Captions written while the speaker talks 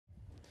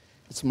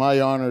It's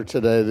my honor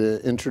today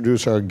to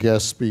introduce our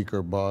guest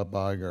speaker, Bob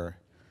Iger.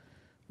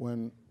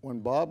 When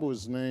Bob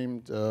was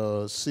named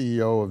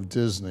CEO of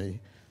Disney,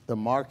 the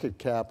market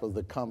cap of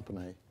the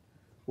company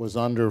was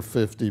under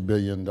 $50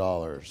 billion.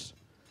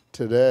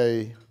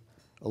 Today,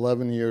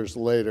 11 years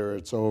later,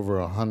 it's over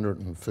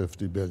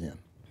 $150 billion.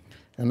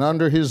 And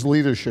under his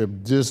leadership,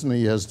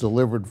 Disney has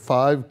delivered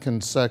 5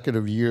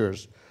 consecutive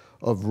years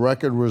of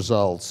record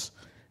results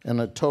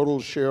and a total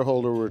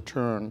shareholder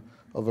return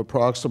of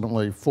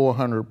approximately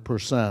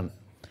 400%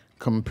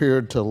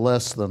 compared to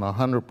less than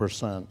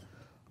 100%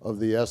 of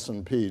the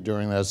S&P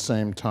during that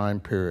same time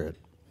period.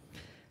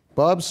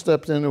 Bob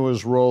stepped into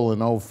his role in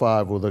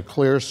 2005 with a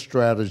clear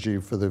strategy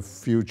for the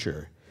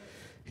future.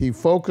 He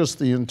focused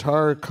the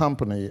entire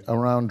company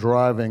around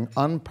driving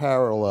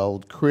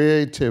unparalleled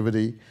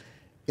creativity,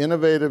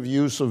 innovative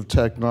use of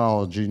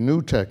technology,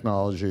 new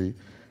technology,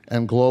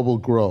 and global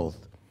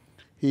growth.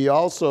 He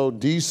also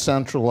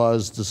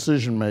decentralized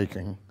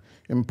decision-making,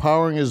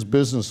 empowering his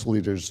business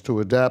leaders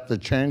to adapt to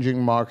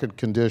changing market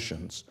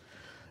conditions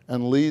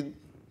and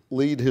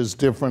lead his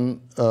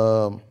different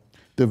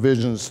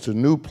divisions to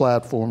new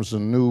platforms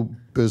and new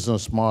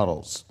business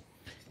models.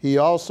 He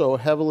also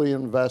heavily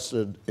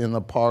invested in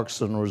the parks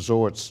and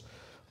resorts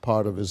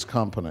part of his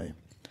company.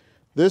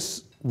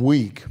 This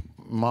week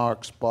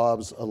marks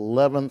Bob's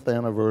 11th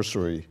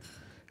anniversary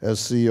as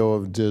CEO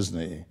of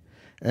Disney,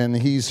 and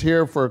he's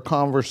here for a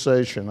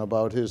conversation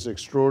about his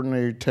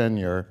extraordinary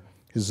tenure,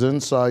 his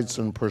insights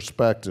and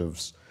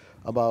perspectives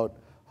about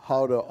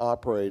how to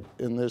operate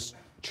in this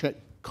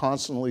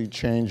constantly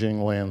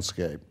changing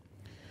landscape.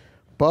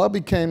 Bob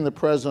became the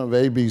president of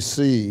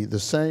ABC the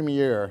same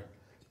year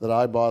that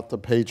I bought the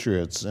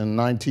Patriots in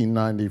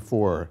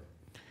 1994.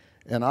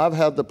 And I've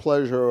had the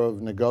pleasure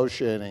of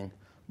negotiating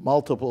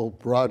multiple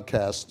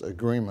broadcast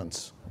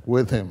agreements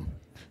with him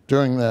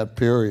during that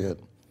period.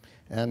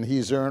 And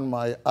he's earned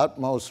my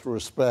utmost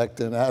respect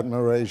and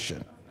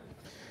admiration.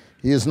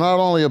 He is not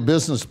only a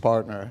business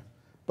partner,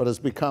 but has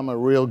become a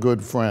real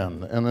good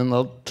friend. And in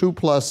the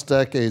 2+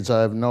 decades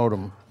I have known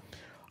him,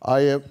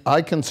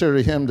 I consider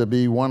him to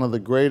be one of the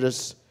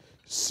greatest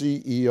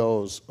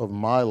CEOs of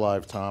my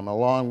lifetime,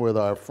 along with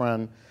our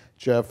friend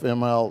Jeff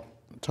Immelt,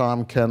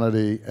 Tom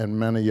Kennedy, and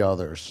many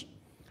others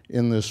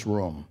in this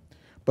room.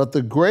 But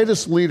the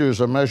greatest leaders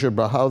are measured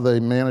by how they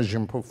manage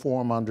and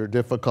perform under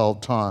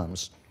difficult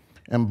times.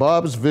 And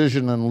Bob's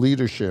vision and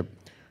leadership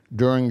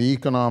during the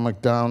economic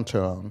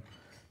downturn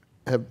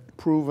have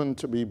proven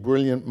to be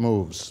brilliant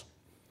moves.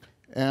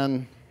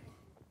 And,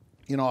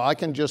 you know, I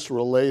can just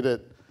relate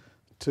it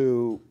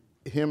to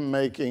him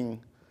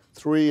making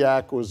 3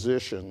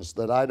 acquisitions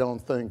that I don't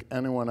think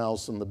anyone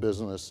else in the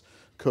business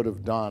could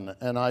have done.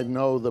 And I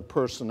know the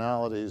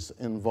personalities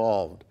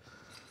involved.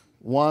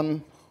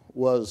 One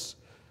was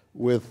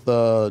with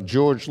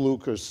George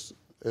Lucas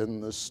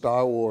in the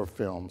Star Wars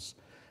films.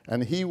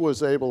 And he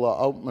was able to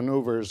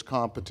outmaneuver his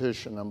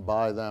competition and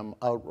buy them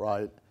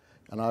outright.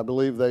 And I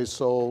believe they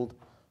sold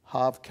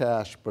half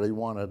cash, but he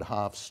wanted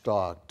half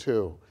stock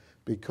too,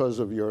 because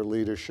of your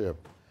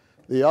leadership.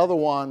 The other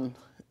one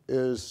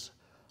is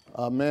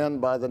a man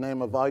by the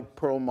name of Ike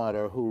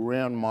Perlmutter, who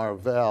ran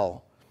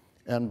Marvell.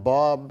 And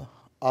Bob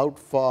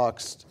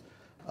outfoxed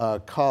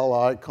Carl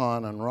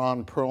Icahn and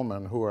Ron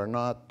Perlman, who are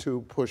not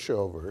 2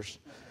 pushovers,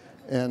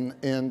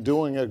 in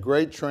doing a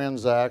great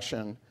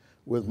transaction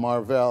with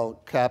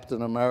Marvell,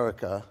 Captain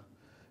America.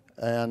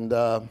 And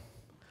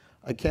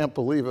I can't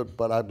believe it,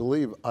 but I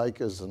believe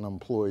Ike is an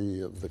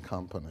employee of the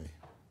company.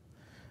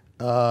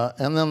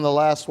 And then the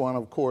last one,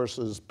 of course,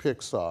 is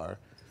Pixar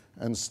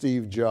and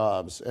Steve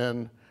Jobs.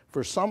 And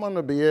for someone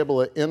to be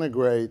able to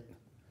integrate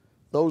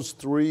those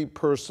 3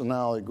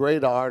 personalities,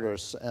 great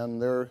artists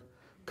and their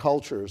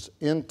cultures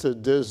into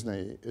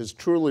Disney is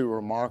truly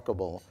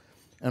remarkable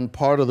and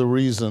part of the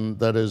reason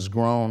that has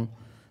grown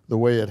the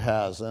way it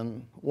has.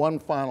 And one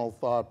final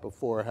thought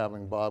before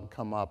having Bob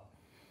come up.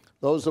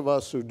 Those of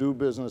us who do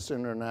business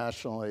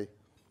internationally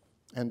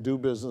and do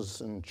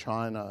business in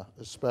China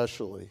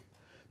especially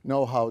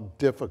know how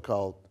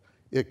difficult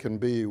it can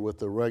be with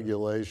the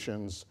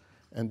regulations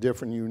and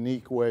different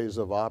unique ways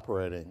of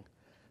operating.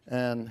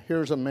 And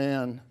here's a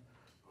man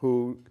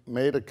who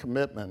made a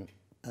commitment,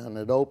 and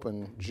it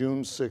opened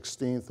June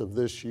 16th of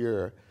this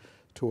year,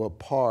 to a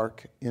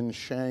park in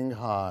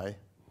Shanghai,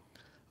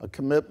 a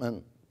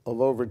commitment of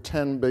over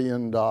 $10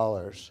 billion.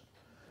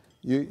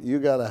 You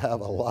got to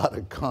have a lot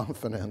of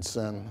confidence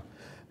and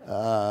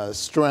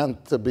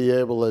strength to be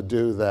able to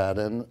do that.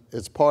 And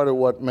it's part of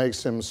what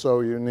makes him so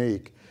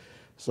unique.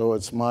 So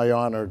it's my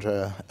honor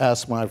to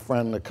ask my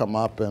friend to come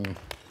up and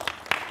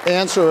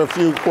answer a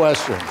few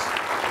questions.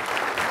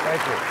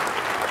 Thank you.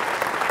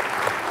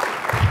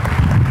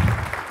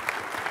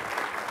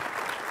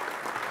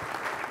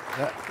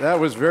 That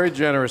was very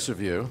generous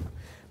of you,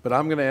 but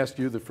I'm going to ask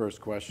you the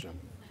first question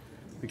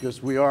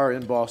because we are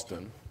in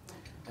Boston,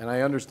 and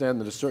I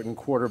understand that a certain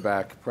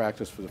quarterback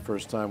practiced for the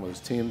first time with his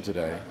team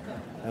today,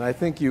 and I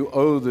think you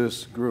owe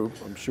this group,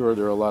 I'm sure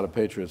there are a lot of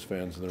Patriots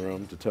fans in the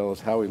room, to tell us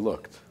how he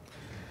looked.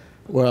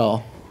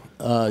 Well,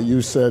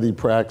 you said he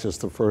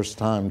practiced the first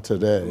time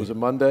today. Was it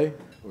Monday?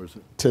 Or is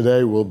it?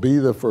 Today will be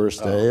the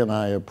first day, and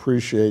I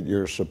appreciate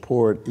your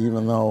support,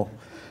 even though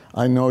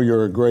I know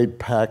you're a great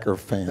Packer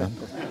fan,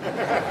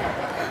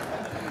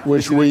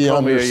 which we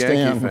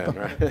understand. Me a Yankee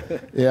fan,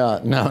 right? Yeah,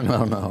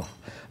 no.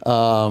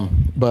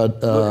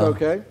 But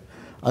Look okay?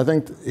 I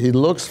think he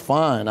looks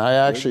fine. I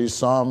actually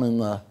saw him in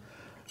the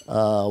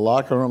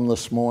locker room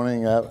this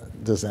morning.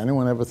 Does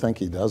anyone ever think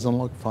he doesn't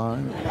look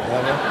fine?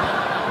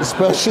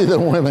 Especially the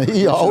women.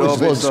 He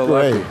always looks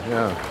great.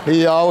 Yeah.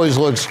 He always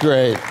looks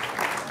great.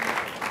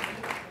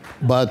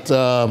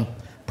 But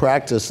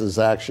practice is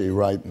actually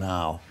right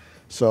now.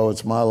 So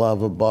it's my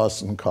love of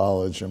Boston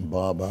College and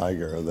Bob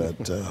Iger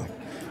that...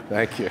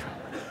 Thank you.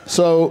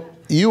 So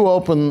you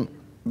opened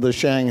the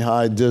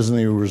Shanghai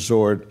Disney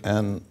Resort,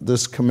 and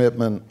this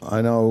commitment,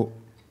 I know,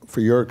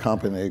 for your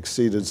company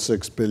exceeded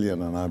 $6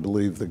 billion, and I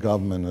believe the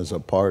government is a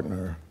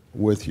partner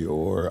with you,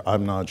 or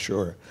I'm not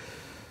sure.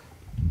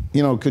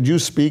 You know, could you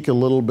speak a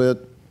little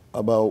bit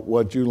about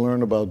what you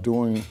learned about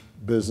doing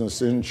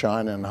business in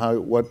China and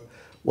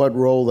what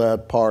role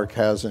that park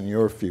has in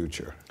your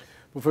future?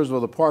 Well, first of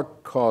all, the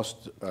park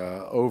cost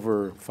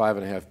over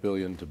 $5.5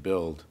 billion to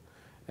build,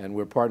 and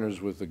we're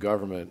partners with the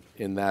government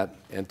in that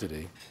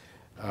entity.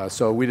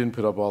 So we didn't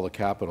put up all the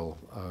capital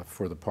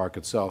for the park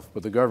itself,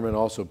 but the government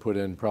also put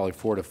in probably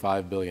 $4 to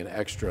 $5 billion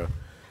extra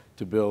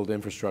to build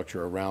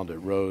infrastructure around it: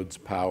 roads,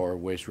 power,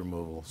 waste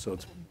removal. So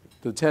it's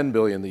the $10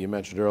 billion that you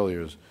mentioned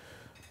earlier is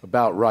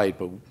about right,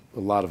 but a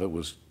lot of it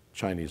was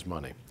Chinese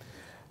money.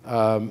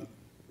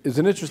 It's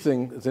an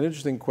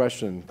interesting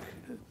question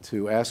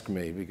to ask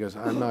me, because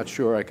I'm not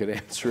sure I could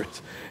answer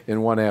it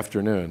in one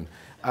afternoon.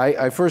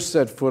 I first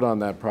set foot on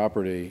that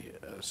property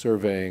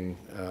surveying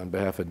on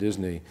behalf of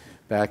Disney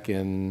back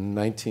in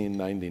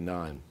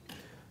 1999.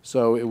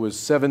 So it was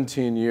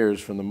 17 years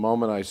from the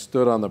moment I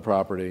stood on the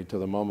property to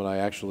the moment I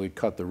actually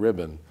cut the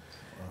ribbon.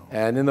 Wow.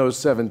 And in those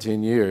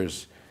 17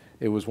 years,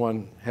 it was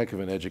one heck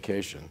of an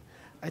education.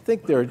 I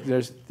think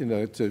there's, you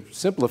know, to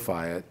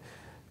simplify it,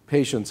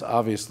 patience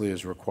obviously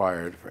is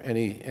required for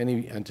any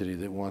entity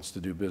that wants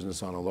to do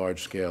business on a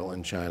large scale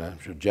in China. I'm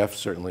sure Jeff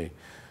certainly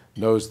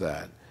knows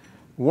that.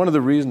 One of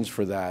the reasons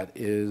for that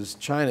is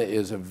China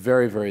is a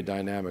very, very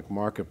dynamic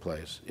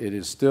marketplace. It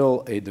is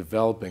still a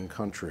developing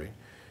country,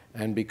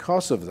 and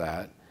because of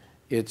that,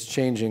 it's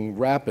changing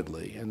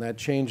rapidly, and that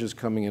change is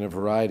coming in a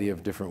variety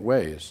of different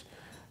ways.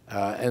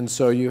 And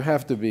so you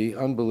have to be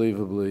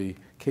unbelievably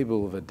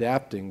capable of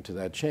adapting to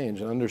that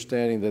change and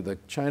understanding that the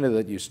China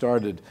that you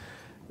started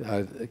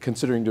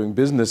considering doing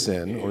business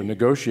in or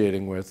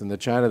negotiating with, and the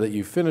China that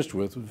you finished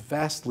with, was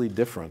vastly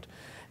different.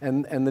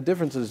 And the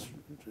difference is,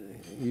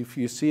 if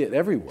you see it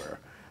everywhere.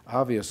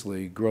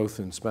 Obviously, growth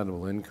in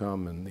spendable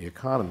income and the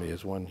economy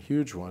is one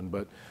huge one,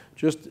 but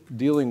just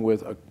dealing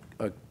with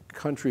a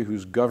country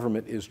whose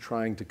government is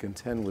trying to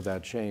contend with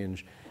that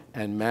change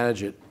and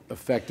manage it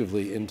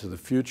effectively into the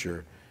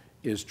future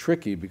is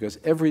tricky, because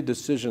every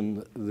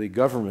decision the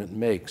government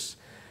makes,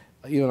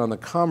 even on the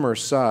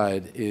commerce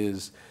side,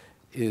 is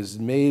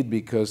made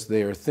because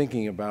they are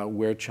thinking about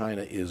where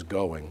China is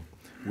going,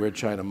 where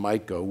China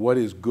might go, what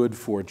is good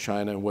for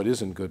China and what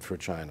isn't good for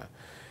China.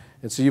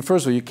 And so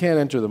first of all, you can't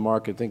enter the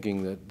market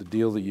thinking that the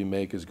deal that you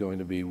make is going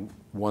to be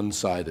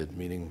one-sided,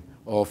 meaning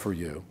all for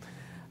you.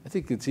 I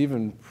think it's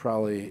even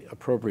probably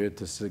appropriate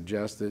to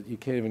suggest that you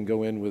can't even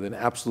go in with an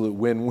absolute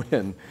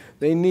win-win.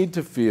 They need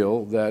to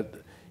feel that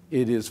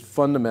it is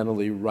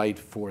fundamentally right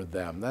for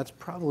them. That's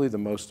probably the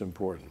most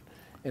important.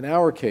 In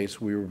our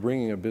case, we were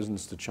bringing a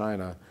business to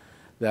China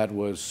that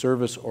was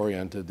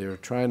service-oriented. They were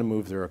trying to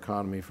move their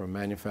economy from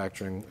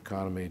manufacturing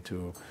economy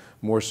to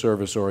more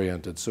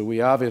service-oriented. So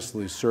we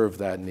obviously served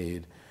that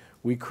need.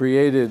 We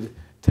created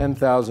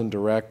 10,000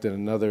 direct and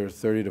another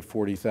 30 to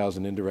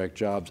 40,000 indirect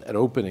jobs at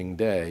opening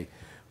day.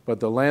 But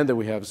the land that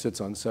we have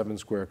sits on 7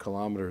 square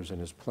kilometers and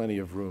has plenty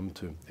of room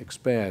to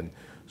expand.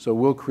 So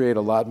we'll create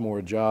a lot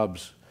more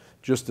jobs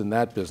just in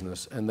that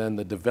business. And then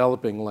the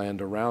developing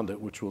land around it,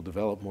 which will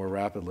develop more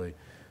rapidly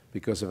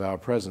because of our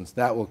presence,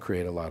 that will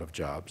create a lot of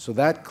jobs. So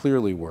that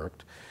clearly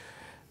worked.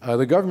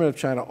 The government of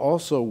China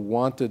also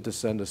wanted to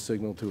send a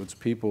signal to its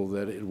people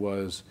that it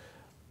was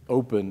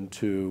open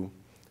to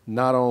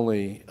not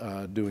only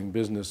doing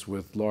business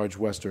with large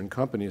Western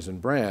companies and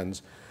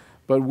brands,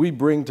 but we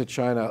bring to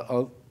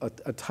China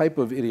a type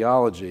of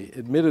ideology,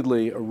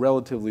 admittedly a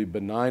relatively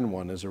benign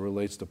one as it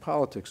relates to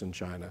politics in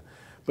China,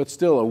 but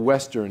still a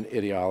Western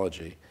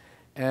ideology.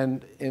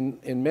 And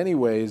in many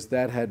ways,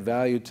 that had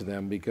value to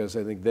them, because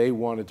I think they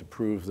wanted to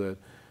prove that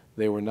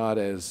they were not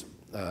as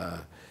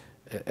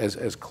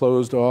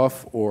closed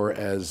off or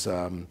as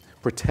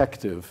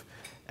protective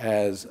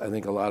as I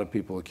think a lot of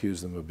people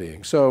accuse them of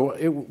being. So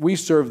we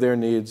served their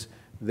needs.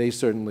 They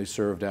certainly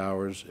served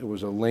ours. It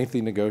was a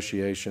lengthy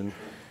negotiation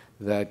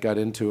that got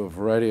into a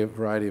variety of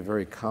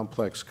very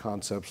complex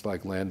concepts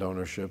like land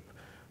ownership,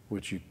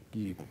 which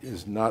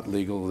is not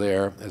legal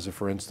there, as a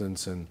for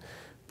instance, and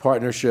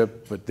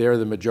partnership, but they're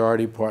the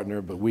majority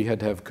partner, but we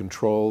had to have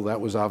control. That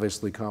was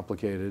obviously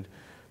complicated,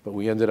 but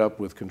we ended up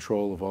with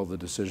control of all the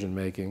decision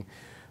making.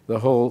 the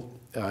whole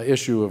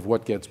issue of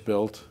what gets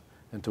built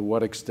and to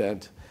what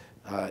extent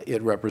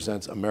it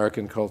represents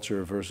American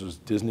culture versus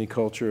Disney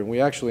culture. And we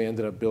actually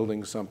ended up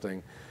building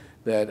something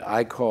that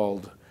I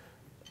called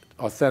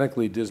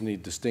authentically Disney,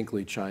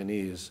 distinctly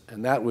Chinese.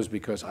 And that was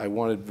because I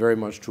wanted very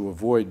much to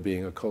avoid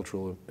being a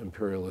cultural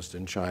imperialist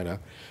in China,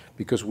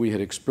 because we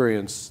had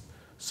experienced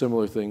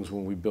similar things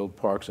when we built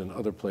parks in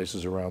other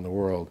places around the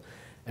world.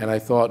 And I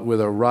thought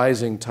with a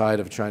rising tide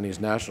of Chinese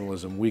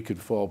nationalism, we could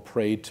fall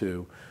prey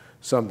to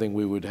something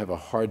we would have a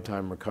hard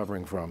time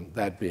recovering from,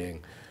 that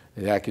being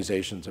the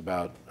accusations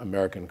about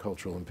American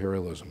cultural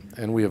imperialism.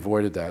 And we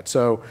avoided that.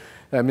 So,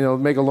 I mean, I'll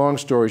make a long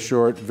story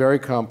short, very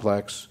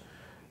complex,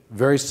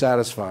 very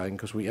satisfying,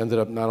 because we ended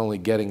up not only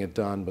getting it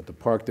done, but the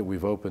park that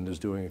we've opened is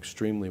doing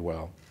extremely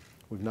well.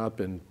 We've not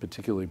been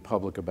particularly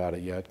public about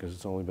it yet, because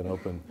it's only been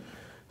open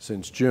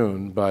since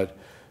June, but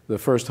the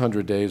first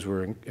 100 days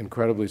were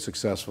incredibly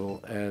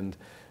successful, and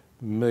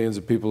millions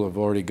of people have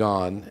already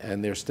gone,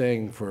 and they're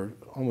staying for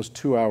almost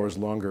 2 hours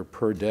longer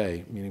per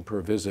day, meaning per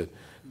visit,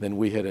 than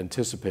we had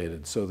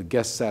anticipated. So the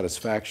guest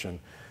satisfaction,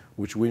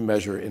 which we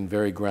measure in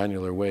very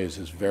granular ways,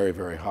 is very,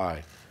 very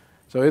high.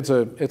 So it's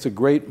a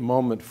great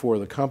moment for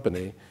the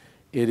company.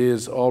 It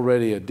is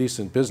already a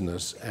decent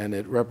business, and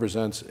it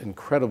represents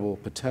incredible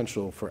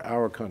potential for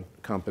our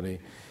company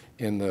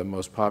in the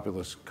most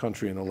populous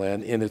country in the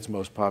land, in its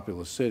most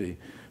populous city,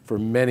 for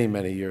many,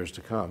 many years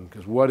to come.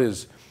 Because what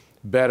is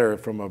better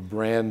from a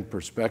brand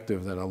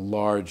perspective than a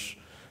large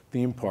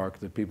theme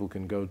park that people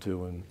can go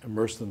to and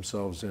immerse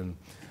themselves in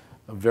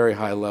a very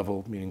high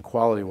level, meaning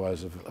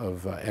quality-wise,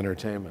 of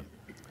entertainment.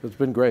 It's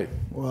been great.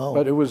 Well,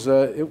 but it was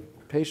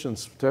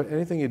patience.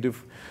 Anything you do,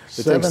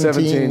 it takes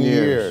 17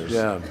 years.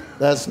 Yeah.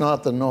 That's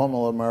not the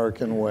normal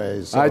American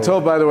way. So. I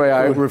told, by the way,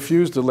 I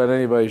refuse to let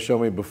anybody show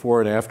me before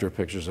and after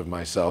pictures of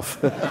myself.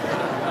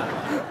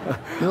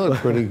 You look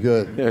pretty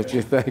good. Yeah,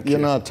 thank you. You're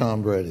not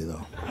Tom Brady,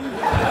 though.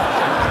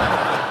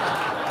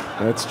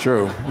 That's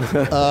true.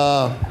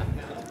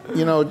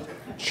 You know,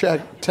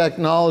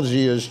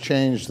 technology has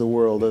changed the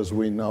world as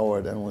we know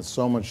it, and with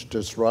so much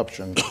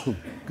disruption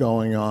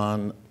going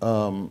on,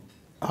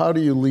 how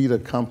do you lead a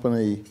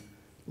company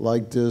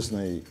like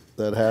Disney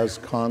that has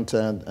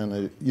content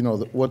and, you know,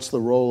 what's the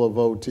role of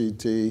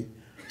OTT? You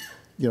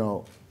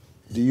know,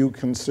 do you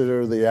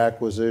consider the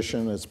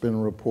acquisition that's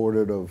been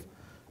reported of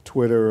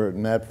Twitter or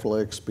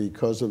Netflix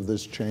because of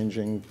this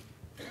changing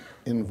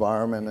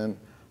environment, and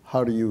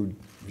how do you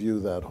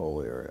view that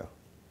whole area?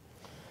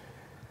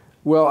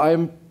 Well,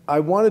 I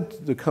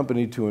wanted the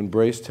company to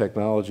embrace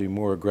technology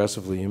more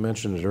aggressively, you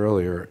mentioned it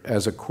earlier,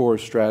 as a core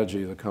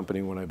strategy of the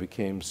company when I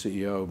became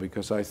CEO,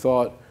 because I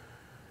thought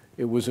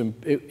it was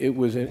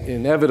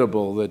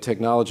inevitable that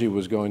technology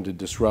was going to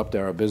disrupt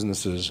our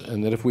businesses,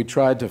 and that if we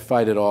tried to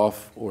fight it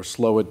off or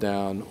slow it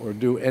down or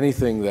do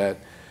anything that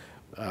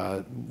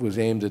was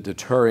aimed at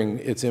deterring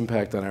its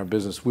impact on our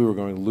business, we were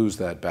going to lose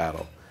that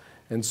battle.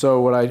 And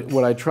so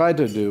what I tried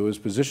to do is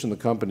position the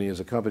company as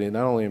a company that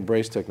not only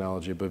embraced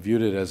technology, but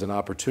viewed it as an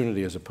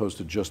opportunity as opposed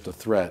to just a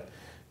threat,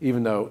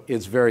 even though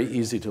it's very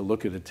easy to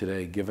look at it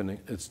today, given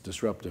its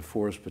disruptive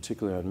force,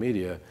 particularly on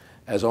media,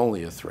 as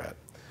only a threat.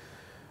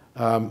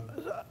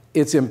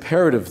 It's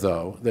imperative,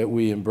 though, that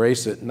we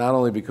embrace it, not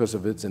only because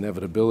of its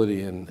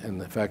inevitability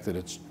and the fact that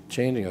it's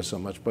changing us so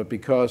much, but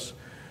because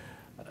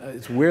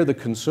it's where the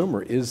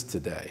consumer is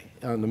today.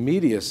 On the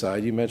media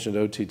side, you mentioned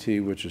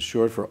OTT, which is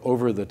short for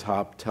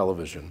over-the-top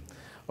television.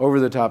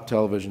 Over-the-top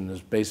television is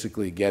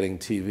basically getting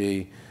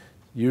TV,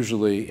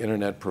 usually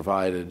internet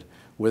provided,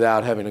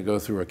 without having to go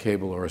through a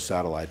cable or a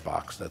satellite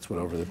box. That's what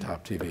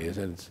over-the-top TV is.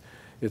 And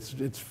it's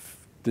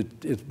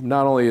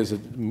not only is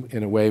it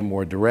in a way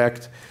more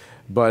direct,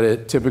 but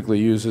it typically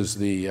uses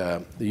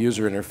the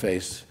user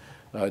interface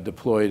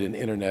deployed in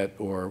internet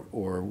or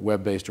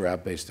web-based or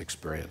app-based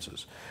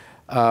experiences.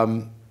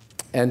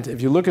 And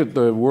if you look at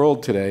the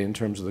world today in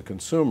terms of the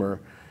consumer,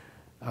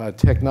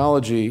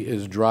 technology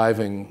is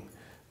driving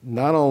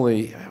not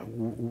only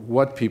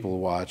what people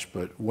watch,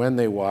 but when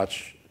they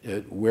watch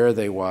it, where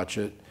they watch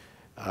it,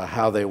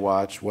 how they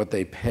watch, what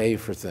they pay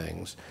for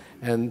things.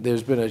 And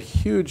there's been a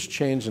huge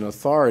change in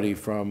authority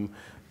from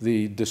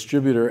the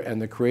distributor and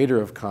the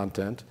creator of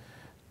content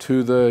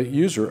to the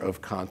user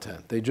of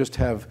content. They just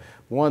have,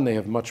 one, they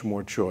have much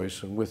more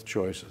choice, and with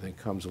choice, I think,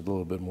 comes a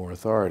little bit more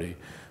authority.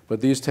 But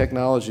these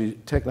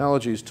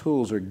technology's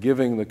tools are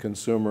giving the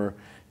consumer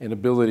an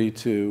ability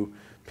to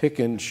pick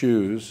and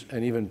choose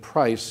and even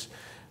price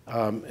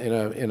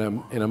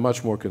in a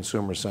much more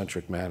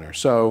consumer-centric manner.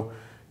 So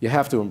you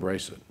have to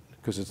embrace it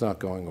because it's not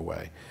going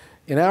away.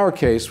 In our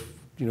case,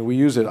 you know, we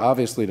use it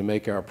obviously to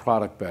make our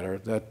product better.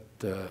 That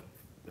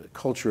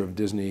culture of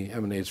Disney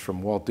emanates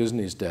from Walt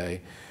Disney's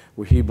day,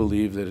 where he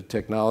believed that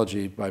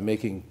technology, by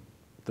making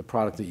the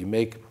product that you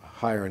make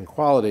higher in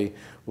quality,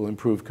 will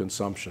improve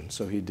consumption.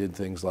 So he did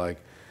things like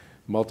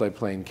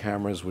multi-plane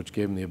cameras, which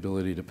gave him the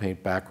ability to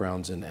paint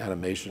backgrounds in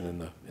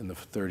animation in the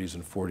 30s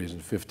and 40s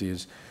and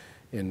 50s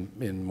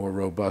in more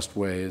robust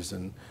ways,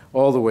 and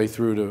all the way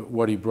through to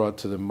what he brought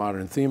to the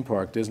modern theme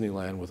park,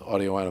 Disneyland, with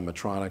audio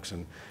animatronics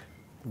and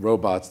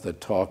robots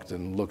that talked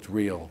and looked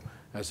real,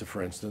 as a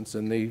for instance,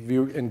 and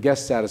and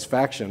guest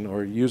satisfaction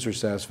or user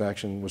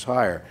satisfaction was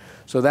higher.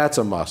 So that's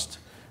a must,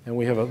 and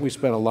we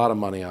spent a lot of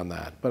money on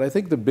that. But I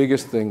think the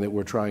biggest thing that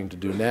we're trying to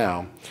do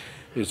now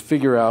is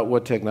figure out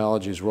what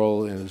technology's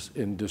role is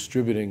in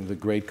distributing the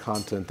great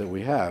content that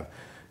we have.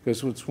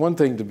 Because it's one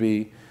thing to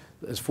be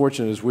as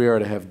fortunate as we are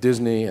to have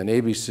Disney and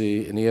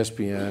ABC and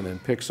ESPN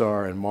and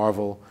Pixar and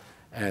Marvel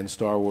and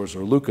Star Wars or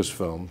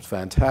Lucasfilm,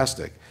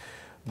 fantastic.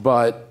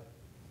 But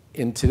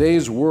in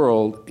today's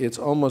world, it's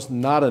almost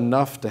not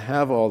enough to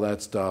have all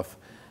that stuff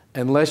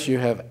unless you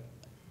have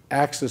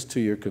access to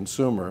your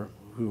consumer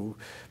who,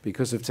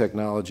 because of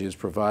technology, is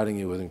providing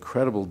you with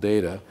incredible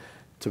data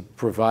to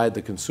provide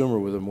the consumer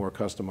with a more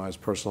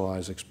customized,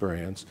 personalized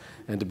experience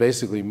and to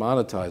basically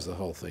monetize the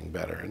whole thing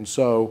better. And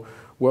so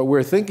what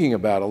we're thinking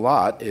about a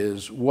lot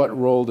is what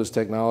role does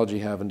technology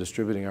have in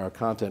distributing our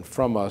content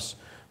from us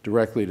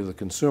directly to the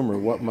consumer?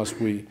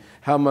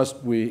 How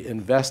must we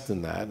invest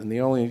in that? And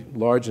the only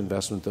large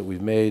investment that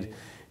we've made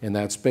in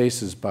that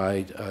space is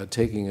by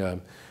taking a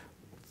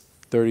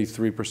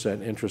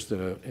 33% interest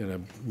in a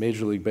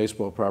Major League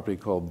Baseball property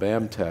called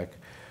BAMTech,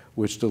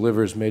 which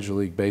delivers Major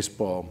League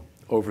Baseball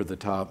over the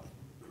top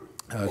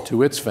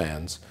to its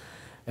fans.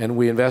 And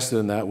we invested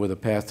in that with a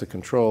path to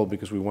control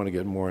because we want to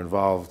get more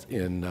involved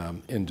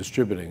in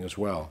distributing as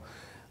well.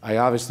 I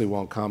obviously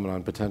won't comment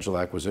on potential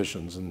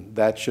acquisitions, and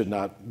that should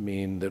not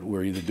mean that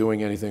we're either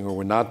doing anything or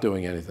we're not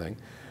doing anything.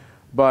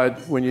 But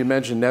when you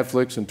mention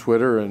Netflix and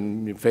Twitter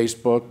and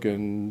Facebook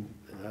and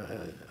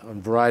a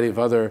variety of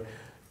other,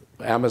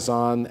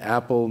 Amazon,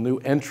 Apple, new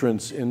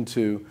entrants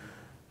into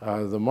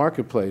the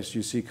marketplace,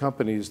 you see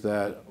companies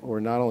that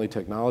were not only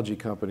technology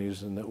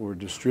companies and that were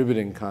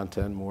distributing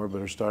content more,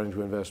 but are starting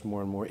to invest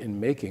more and more in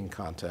making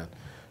content.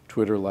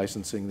 Twitter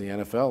licensing the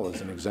NFL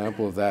is an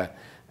example of that.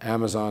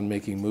 Amazon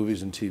making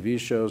movies and TV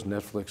shows.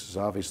 Netflix is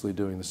obviously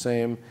doing the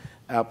same.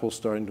 Apple's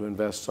starting to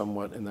invest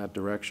somewhat in that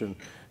direction.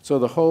 So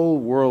the whole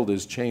world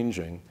is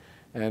changing.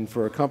 And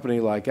for a company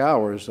like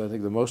ours, I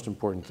think the most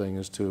important thing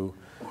is to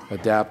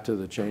adapt to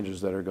the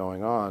changes that are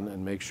going on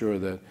and make sure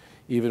that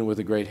even with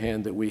the great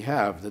hand that we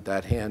have,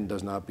 that hand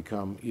does not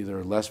become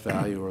either less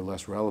value or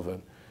less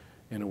relevant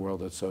in a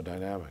world that's so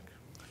dynamic.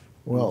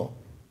 Well,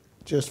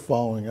 just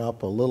following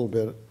up a little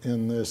bit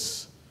in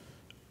this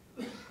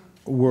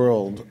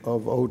world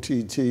of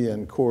OTT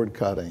and cord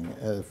cutting,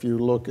 if you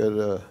look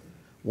at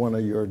one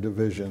of your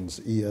divisions,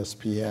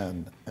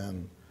 ESPN,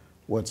 and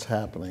what's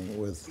happening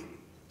with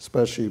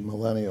especially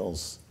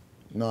millennials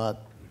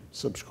not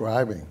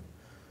subscribing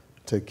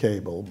to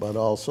cable, but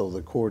also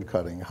the cord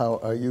cutting. How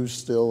are you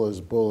still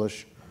as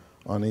bullish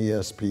on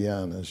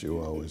ESPN as you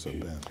always have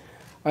been?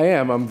 I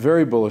am. I'm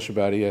very bullish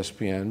about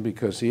ESPN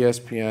because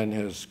ESPN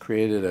has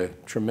created a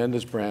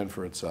tremendous brand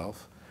for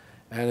itself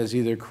and has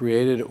either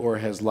created or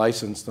has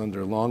licensed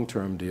under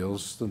long-term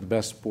deals the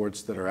best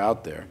sports that are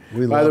out there.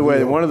 By the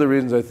way, one of the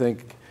reasons I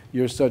think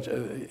you're such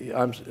you're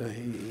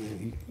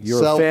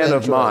a fan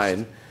of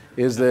mine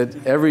is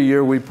that every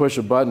year we push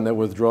a button that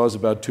withdraws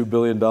about $2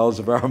 billion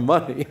of our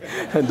money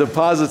and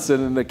deposits it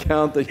in an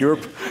account that you're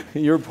part recipient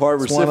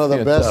of. It's one of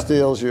the best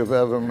deals you've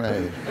ever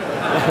made.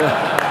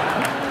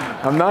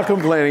 I'm not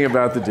complaining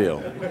about the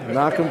deal. I'm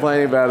not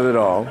complaining about it at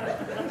all.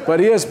 But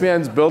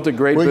ESPN's built a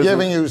great business. We're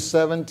giving you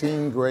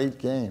 17 great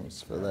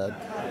games for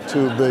that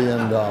 $2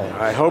 billion.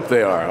 I hope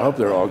they are. I hope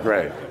they're all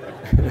great.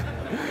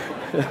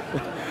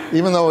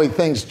 Even though he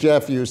thinks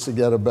Jeff used to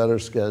get a better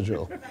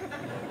schedule.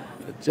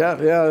 Jeff,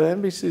 yeah,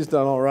 NBC's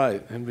done all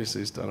right.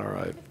 NBC's done all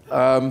right.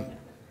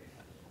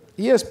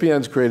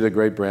 ESPN's created a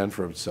great brand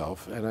for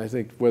itself, and I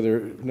think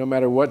no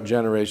matter what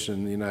generation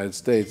in the United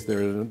States,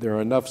 there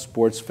are enough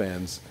sports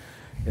fans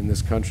in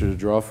this country to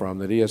draw from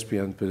that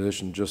ESPN's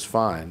positioned just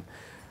fine.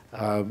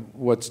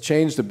 What's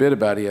changed a bit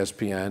about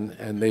ESPN,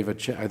 and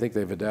I think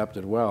they've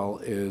adapted well,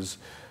 is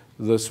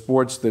the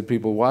sports that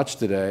people watch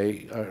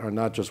today are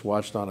not just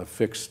watched on a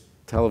fixed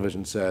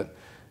television set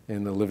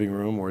in the living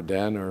room or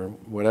den or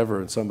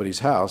whatever in somebody's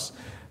house.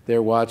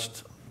 They're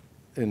watched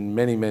in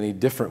many, many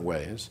different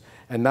ways.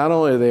 And not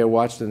only are they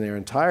watched in their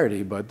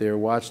entirety, but they're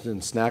watched in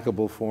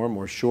snackable form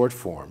or short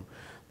form.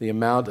 The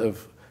amount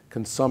of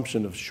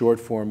consumption of short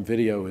form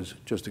video has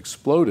just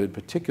exploded,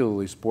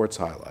 particularly sports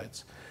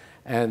highlights.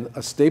 And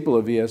a staple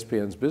of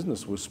ESPN's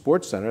business was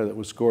SportsCenter, that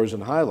was scores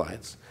and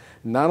highlights.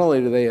 Not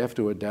only do they have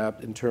to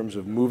adapt in terms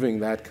of moving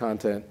that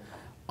content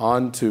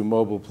onto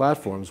mobile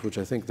platforms, which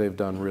I think they've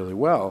done really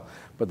well,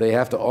 but they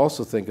have to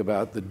also think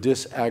about the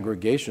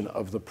disaggregation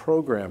of the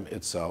program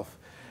itself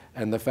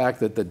and the fact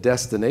that the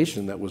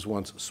destination that was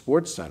once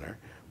SportsCenter,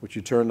 which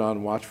you turned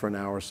on, watched for an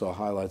hour, saw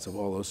highlights of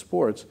all those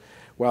sports,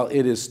 while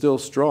it is still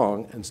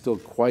strong and still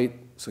quite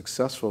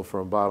successful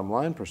from a bottom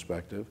line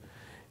perspective,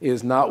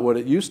 is not what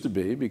it used to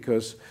be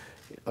because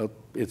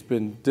it's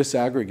been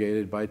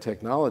disaggregated by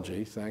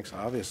technology, thanks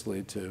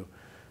obviously to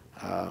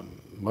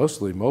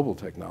mostly mobile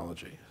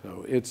technology.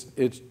 So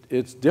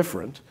it's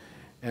different,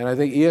 and I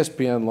think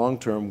ESPN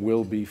long-term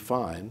will be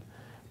fine.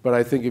 But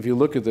I think if you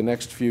look at the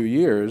next few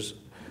years,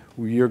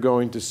 you're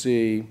going to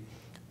see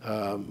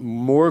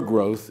more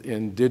growth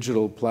in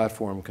digital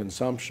platform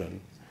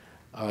consumption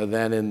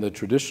than in the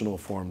traditional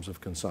forms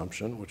of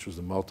consumption, which was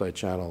the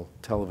multi-channel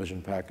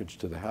television package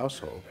to the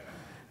household.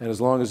 And as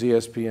long as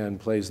ESPN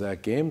plays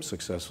that game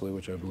successfully,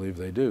 which I believe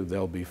they do,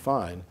 they'll be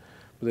fine.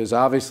 But there's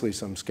obviously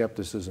some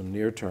skepticism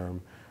near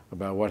term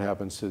about what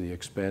happens to the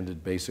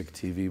expanded basic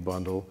TV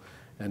bundle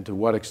and to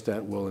what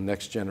extent will the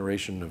next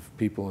generation of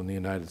people in the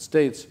United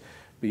States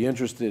be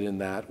interested in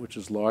that, which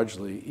is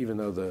largely, even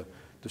though the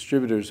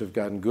distributors have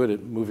gotten good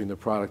at moving the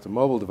product to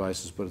mobile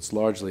devices, but it's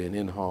largely an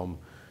in-home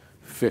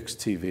fixed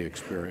TV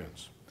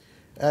experience.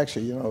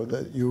 Actually, you know,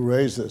 that you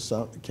raised this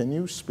up. Can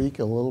you speak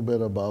a little bit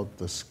about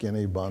the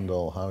skinny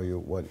bundle,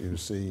 what you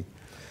see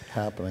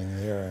happening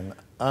there, and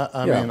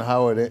I mean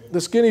how it? The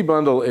skinny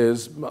bundle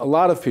is a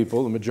lot of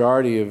people, the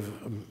majority of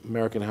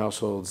American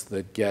households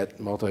that get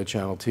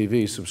multi-channel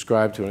TV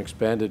subscribe to an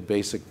expanded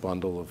basic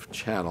bundle of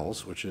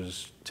channels, which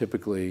is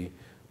typically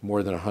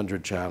more than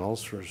 100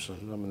 channels for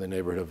some in the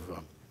neighborhood of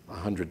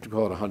 100.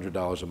 Call it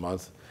 $100 a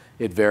month.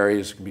 It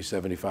varies. It can be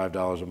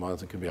 $75 a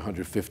month. It can be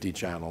 150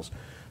 channels.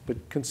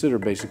 But consider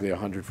basically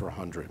 100 for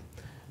 100.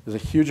 There's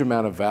a huge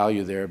amount of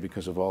value there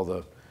because of all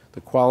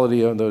the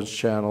quality of those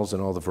channels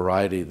and all the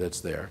variety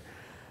that's there.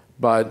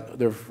 But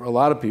there are a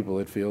lot of people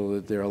that feel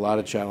that there are a lot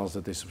of channels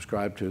that they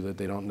subscribe to that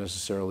they don't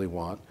necessarily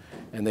want,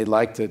 and they'd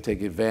like to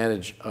take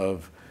advantage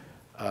of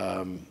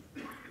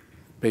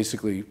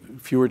basically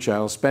fewer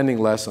channels, spending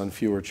less on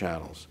fewer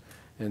channels.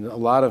 And a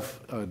lot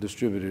of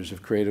distributors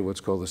have created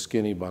what's called a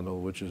skinny bundle,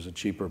 which is a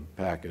cheaper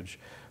package,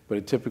 but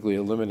it typically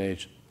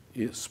eliminates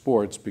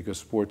sports because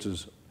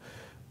sports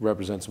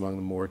represents among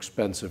the more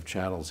expensive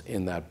channels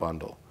in that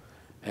bundle.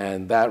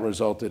 And that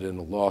resulted in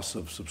a loss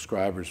of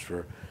subscribers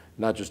for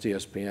not just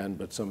ESPN,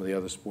 but some of the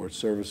other sports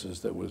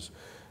services that was,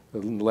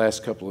 in the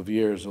last couple of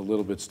years, a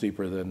little bit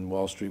steeper than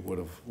Wall Street would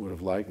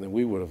have liked, than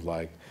we would have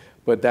liked.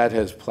 But that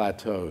has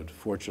plateaued,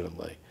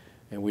 fortunately,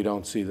 and we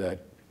don't see that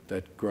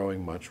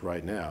growing much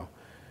right now.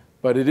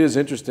 But it is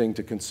interesting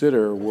to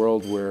consider a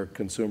world where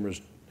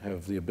consumers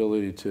have the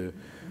ability to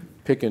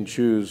pick and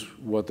choose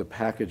what the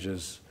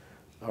packages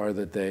are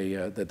that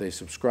they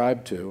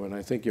subscribe to, and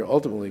I think you're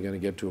ultimately going to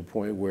get to a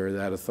point where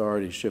that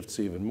authority shifts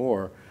even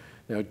more.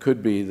 Now, it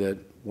could be that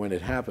when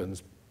it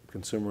happens,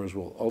 consumers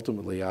will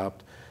ultimately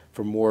opt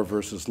for more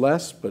versus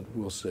less, but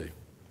we'll see.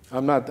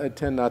 I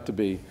tend not to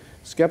be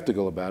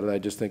skeptical about it. I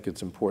just think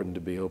it's important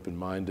to be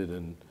open-minded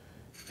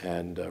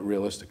and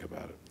realistic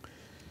about it.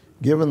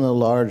 Given the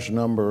large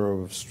number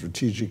of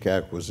strategic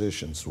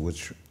acquisitions,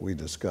 which we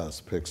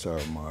discussed,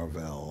 Pixar,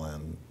 Marvel,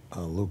 and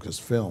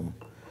Lucasfilm,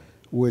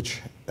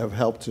 which have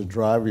helped to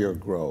drive your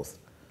growth,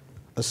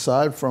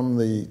 aside from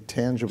the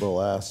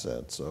tangible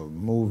assets of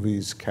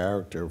movies,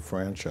 character,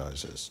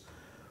 franchises,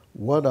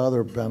 what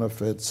other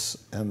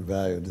benefits and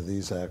value do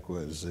these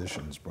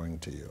acquisitions bring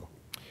to you?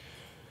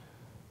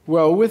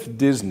 Well, with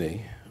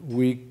Disney,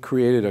 we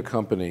created a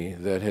company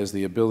that has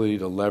the ability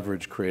to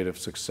leverage creative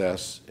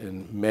success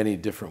in many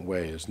different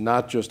ways,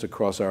 not just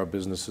across our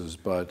businesses,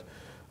 but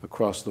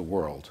across the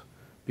world,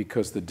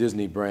 because the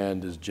Disney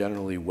brand is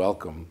generally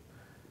welcome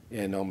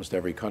in almost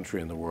every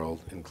country in the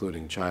world,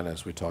 including China,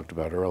 as we talked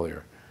about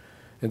earlier.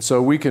 And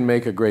so we can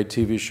make a great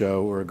TV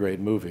show or a great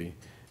movie,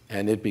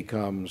 and it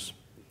becomes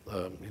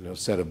a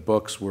set of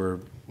books. We're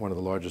one of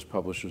the largest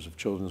publishers of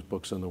children's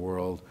books in the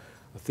world,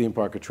 a theme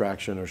park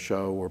attraction or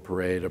show or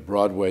parade, a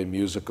Broadway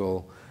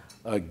musical,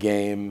 a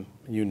game,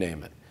 you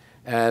name it.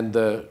 And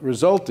the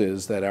result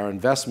is that our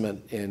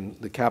investment in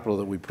the capital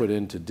that we put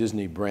into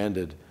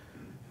Disney-branded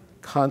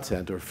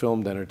content or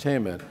filmed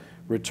entertainment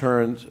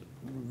returns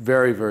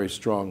very, very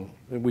strong.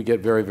 We get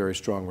very, very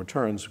strong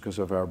returns because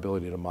of our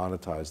ability to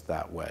monetize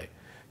that way.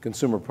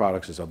 Consumer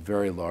products is a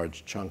very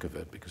large chunk of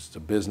it because it's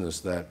a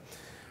business that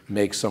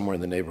makes somewhere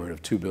in the neighborhood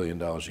of $2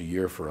 billion a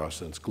year for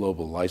us, and it's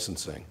global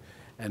licensing.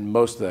 And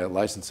most of that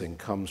licensing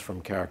comes from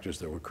characters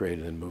that were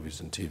created in movies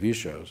and TV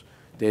shows,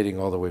 dating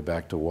all the way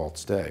back to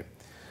Walt's day.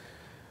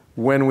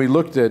 When we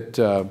looked at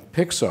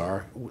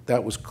Pixar,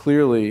 that was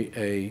clearly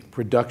a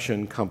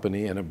production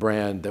company and a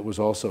brand that was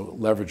also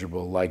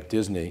leverageable, like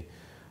Disney,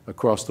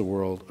 across the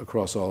world,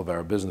 across all of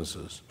our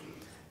businesses.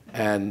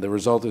 And the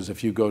result is,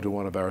 if you go to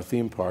one of our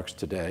theme parks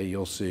today,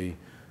 you'll see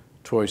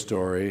Toy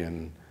Story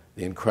and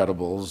The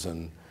Incredibles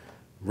and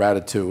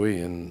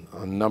Ratatouille and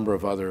a number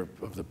of other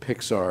of the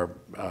Pixar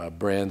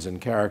brands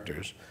and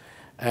characters.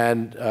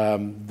 And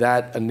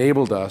that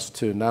enabled us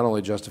to not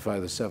only justify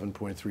the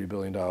 $7.3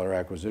 billion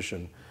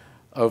acquisition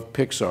of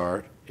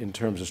Pixar in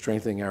terms of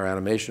strengthening our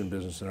animation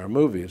business and our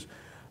movies,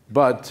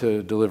 but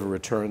to deliver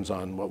returns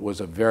on what was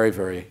a very,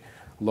 very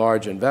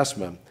large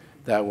investment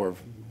that were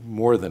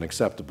more than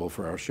acceptable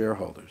for our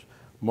shareholders.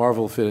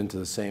 Marvel fit into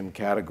the same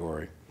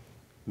category: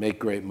 make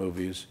great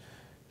movies,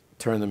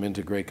 turn them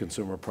into great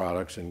consumer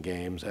products and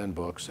games and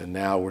books, and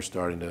now we're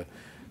starting to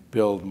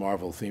build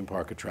Marvel theme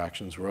park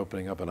attractions. We're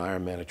opening up an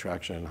Iron Man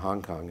attraction in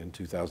Hong Kong in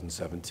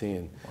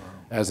 2017,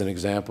 as an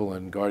example,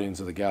 and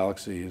Guardians of the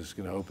Galaxy is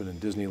going to open in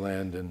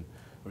Disneyland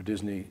or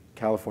Disney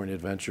California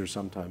Adventure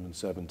sometime in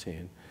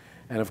 2017.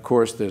 And of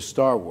course, there's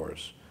Star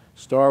Wars.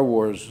 Star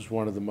Wars is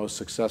one of the most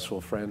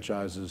successful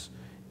franchises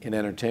in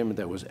entertainment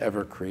that was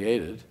ever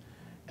created.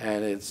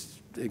 And it's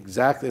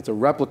a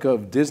replica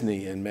of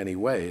Disney in many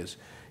ways.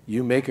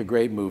 You make a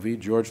great movie.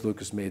 George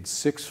Lucas made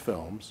 6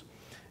 films,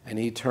 and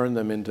he turned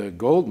them into a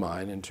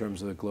goldmine in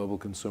terms of the global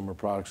consumer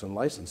products and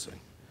licensing.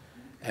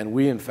 And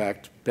we, in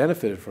fact,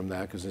 benefited from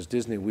that because as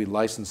Disney, we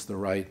licensed the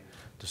right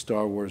to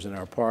Star Wars in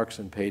our parks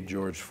and paid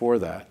George for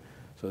that.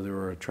 So there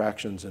were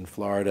attractions in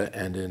Florida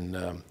and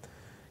in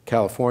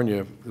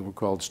California that were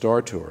called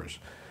Star Tours.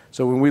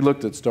 So when we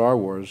looked at Star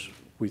Wars,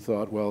 we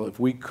thought, well, if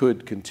we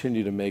could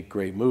continue to make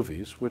great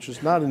movies, which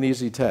is not an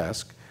easy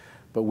task,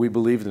 but we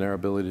believed in our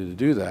ability to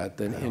do that,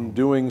 then in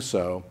doing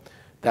so,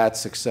 that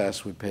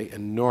success would pay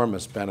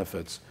enormous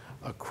benefits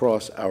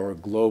across our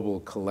global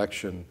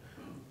collection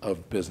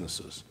of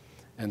businesses.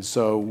 And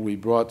so we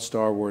brought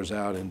Star Wars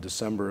out in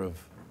December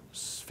of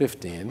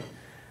 15,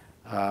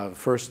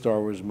 first Star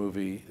Wars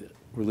movie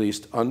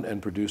released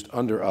and produced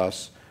under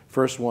us,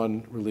 first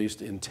one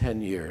released in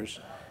 10 years,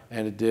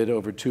 and it did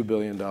over $2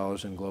 billion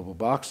in global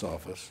box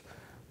office.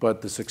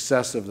 But the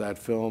success of that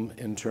film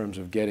in terms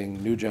of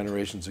getting new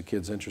generations of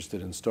kids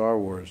interested in Star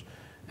Wars,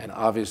 and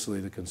obviously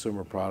the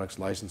consumer products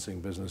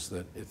licensing business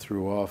that it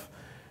threw off,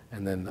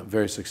 and then a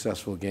very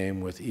successful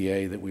game with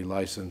EA that we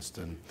licensed,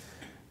 and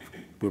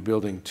we're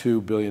building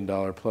 $2 billion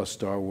plus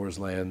Star Wars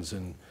lands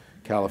in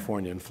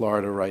California and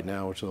Florida right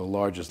now, which are the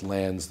largest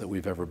lands that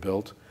we've ever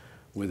built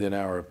within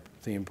our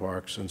theme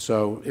parks. And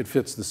so it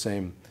fits the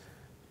same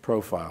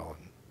profile.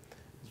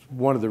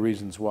 One of the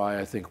reasons why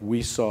I think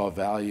we saw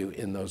value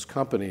in those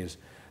companies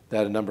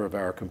that a number of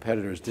our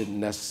competitors didn't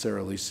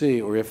necessarily see,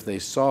 or if they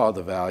saw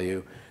the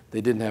value,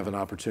 they didn't have an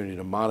opportunity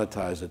to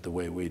monetize it the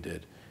way we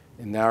did.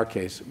 In our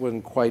case, it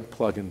wasn't quite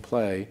plug and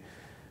play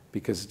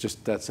because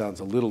that sounds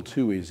a little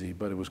too easy,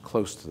 but it was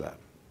close to that.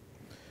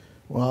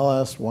 Well,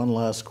 I'll ask one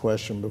last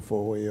question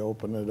before we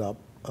open it up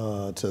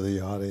to the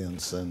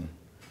audience. And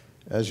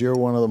as you're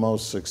one of the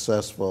most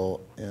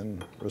successful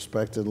and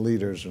respected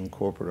leaders in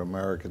corporate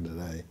America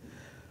today,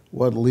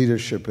 what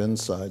leadership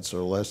insights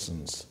or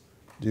lessons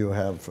do you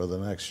have for the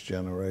next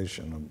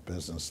generation of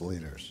business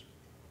leaders,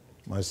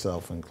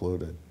 myself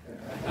included?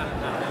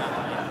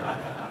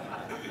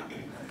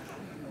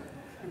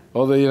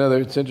 Although, you know,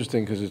 it's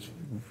interesting because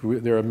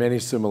there are many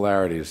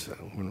similarities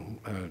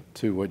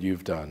to what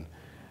you've done.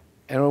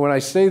 And when I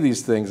say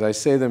these things, I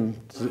say them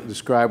to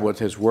describe what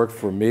has worked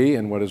for me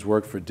and what has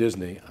worked for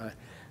Disney.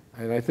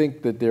 And I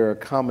think that there are a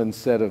common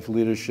set of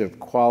leadership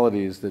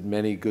qualities that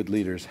many good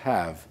leaders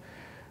have.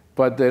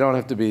 But they don't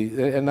have to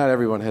be, and not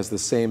everyone has the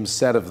same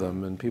set of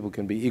them, and people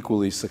can be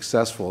equally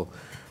successful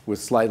with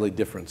slightly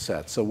different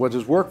sets. So what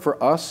has worked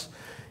for us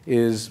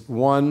is,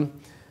 one,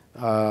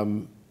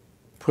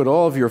 put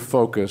all of your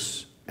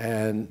focus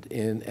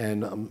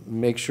and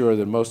make sure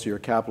that most of your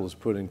capital is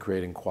put in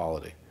creating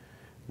quality,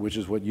 which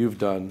is what you've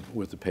done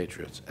with the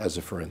Patriots, as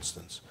a for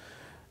instance.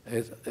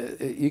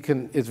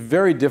 It's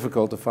very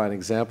difficult to find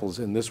examples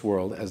in this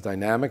world, as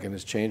dynamic and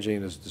as changing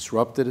and as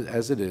disrupted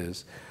as it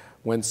is,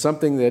 when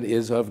something that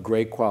is of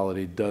great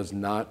quality does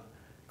not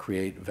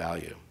create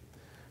value.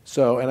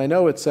 So, and I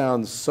know it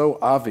sounds so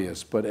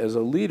obvious, but as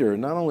a leader,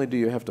 not only do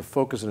you have to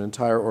focus an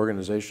entire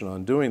organization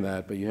on doing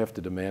that, but you have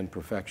to demand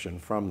perfection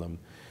from them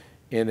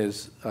in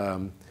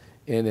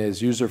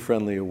as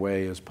user-friendly a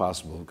way as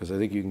possible, because I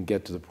think you can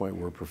get to the point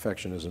where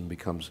perfectionism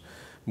becomes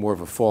more of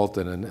a fault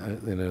than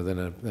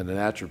an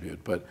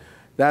attribute. But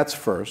that's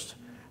first.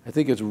 I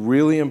think it's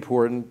really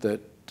important that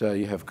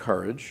you have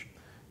courage.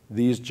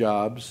 These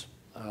jobs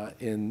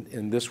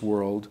in this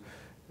world,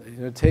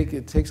 it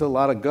takes a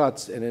lot of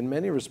guts, and in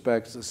many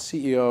respects, the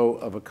CEO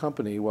of a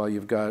company, while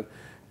you've got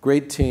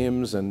great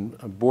teams and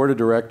a board of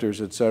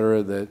directors, et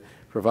cetera, that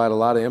provide a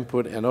lot of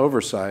input and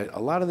oversight,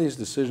 a lot of these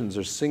decisions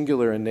are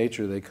singular in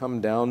nature. They come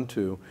down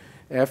to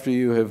after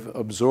you have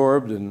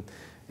absorbed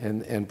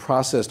and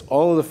processed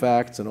all of the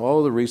facts and all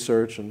of the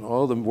research and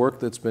all the work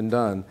that's been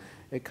done,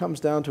 it comes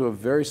down to a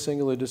very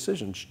singular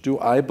decision. Do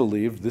I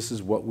believe this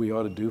is what we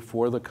ought to do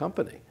for the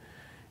company?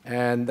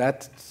 And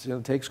that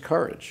takes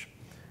courage.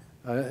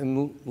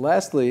 And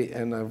lastly,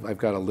 and I've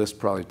got a list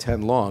probably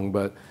 10 long,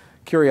 but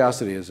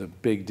curiosity is a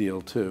big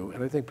deal too,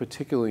 and I think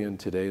particularly in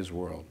today's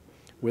world.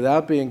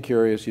 Without being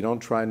curious, you don't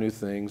try new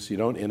things, you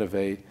don't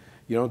innovate,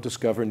 you don't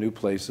discover new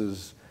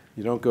places,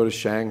 you don't go to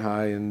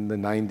Shanghai in the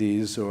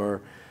 90s,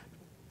 or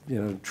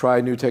try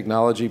new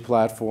technology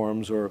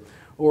platforms,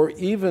 or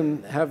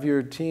even have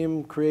your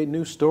team create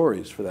new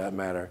stories for that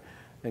matter.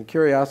 And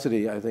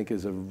curiosity, I think,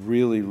 is a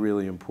really,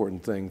 really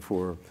important thing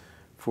for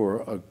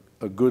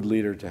a good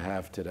leader to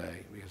have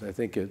today, because I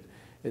think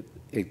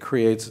it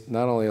creates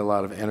not only a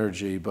lot of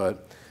energy,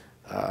 but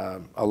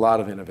a lot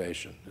of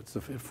innovation.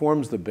 It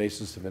forms the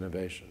basis of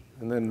innovation.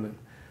 And then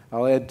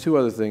I'll add two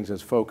other things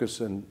as focus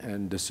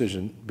and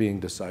decision, being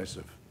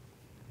decisive.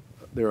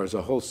 There is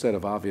a whole set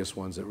of obvious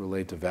ones that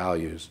relate to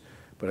values,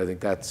 but I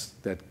think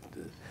that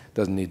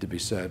doesn't need to be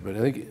said. But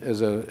I think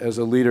as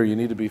a leader, you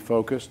need to be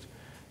focused.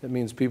 That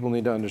means people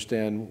need to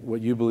understand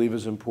what you believe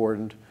is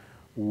important,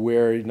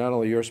 where not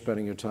only you're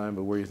spending your time,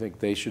 but where you think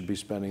they should be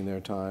spending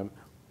their time,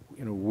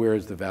 where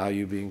is the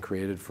value being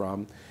created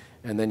from?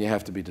 And then you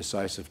have to be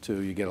decisive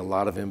too. You get a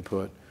lot of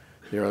input.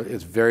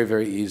 It's very,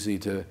 very easy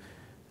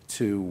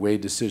to weigh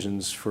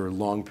decisions for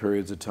long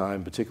periods of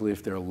time, particularly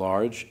if they're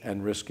large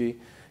and risky.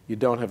 You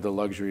don't have the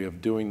luxury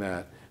of doing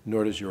that,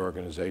 nor does your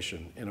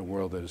organization, in a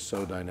world that is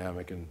so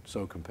dynamic and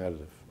so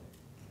competitive.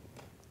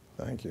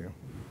 Thank you.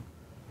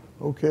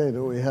 Okay,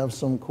 do we have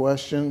some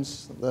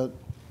questions that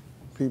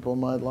people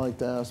might like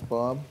to ask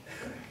Bob?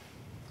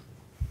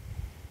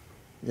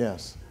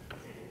 Yes.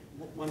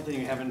 One thing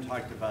you haven't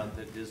talked about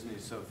that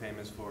Disney's so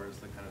famous for is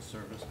the kind of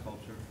service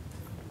culture.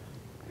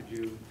 Could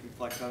you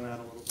reflect on that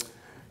a little bit?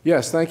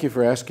 Yes, thank you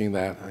for asking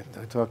that.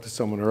 I talked to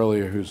someone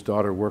earlier whose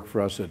daughter worked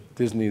for us at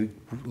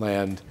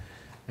Disneyland,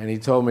 and he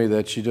told me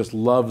that she just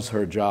loves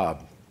her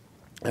job.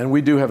 And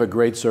we do have a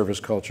great service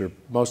culture,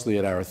 mostly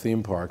at our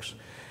theme parks,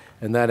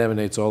 and that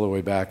emanates all the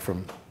way back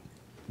from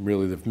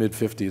really the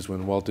mid-50s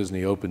when Walt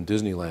Disney opened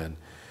Disneyland.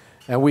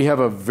 And we have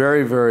a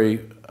very,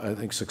 very, I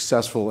think,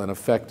 successful and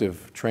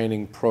effective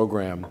training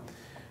program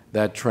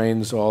that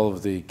trains all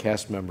of the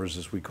cast members,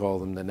 as we call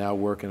them, that now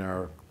work in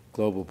our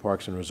global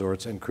parks and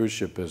resorts and cruise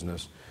ship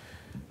business.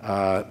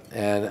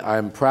 And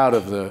I'm proud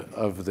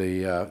of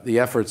the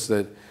efforts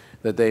that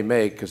they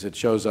make, because it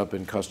shows up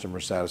in customer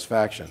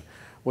satisfaction.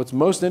 What's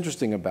most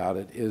interesting about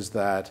it is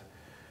that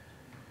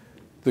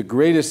the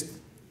greatest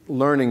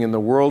learning in the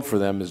world for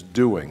them is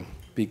doing,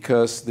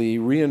 because the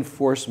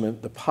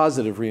reinforcement, the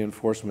positive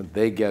reinforcement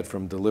they get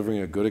from delivering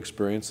a good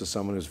experience to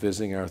someone who's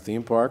visiting our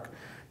theme park,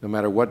 no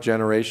matter what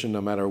generation,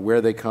 no matter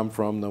where they come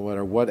from, no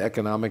matter what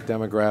economic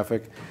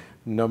demographic,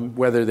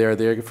 whether they're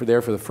there for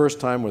the first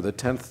time or the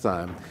 10th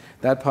time,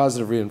 that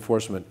positive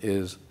reinforcement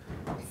is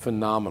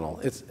phenomenal.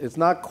 It's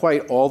not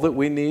quite all that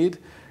we need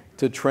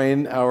to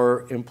train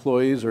our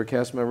employees or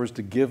cast members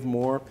to give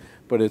more,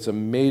 but it's a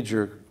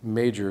major,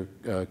 major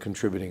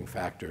contributing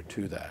factor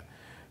to that.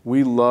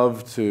 We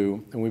love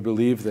to, and we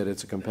believe that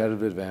it's a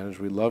competitive advantage,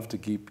 we love to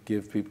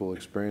give people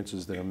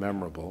experiences that are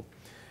memorable.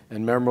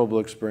 And memorable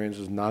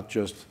experiences, not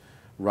just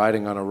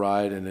riding on a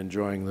ride and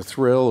enjoying the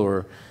thrill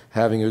or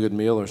having a good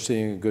meal or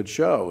seeing a good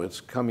show.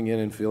 It's coming in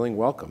and feeling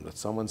welcome, that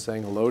someone's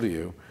saying hello to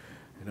you.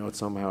 You know, it's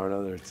somehow or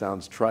another, it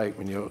sounds trite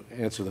when you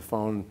answer the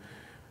phone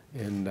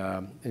in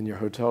your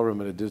hotel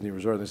room at a Disney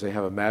resort and they say,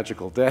 have a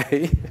magical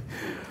day.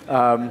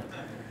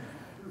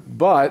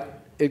 But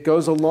it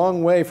goes a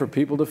long way for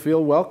people to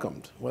feel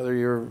welcomed, whether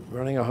you're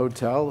running a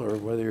hotel or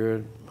whether you're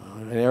in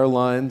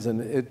airlines.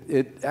 And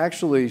it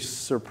actually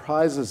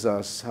surprises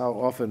us how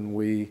often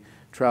we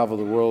travel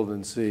the world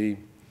and see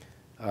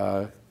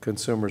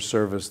consumer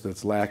service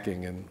that's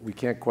lacking, and we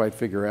can't quite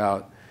figure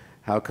out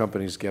how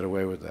companies get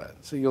away with that.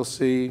 So you'll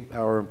see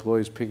our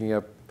employees picking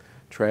up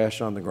trash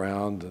on the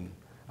ground, and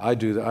I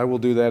will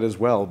do that as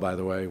well, by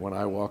the way, when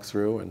I walk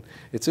through. And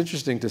it's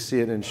interesting to see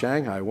it in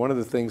Shanghai. One of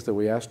the things that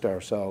we asked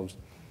ourselves,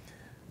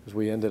 because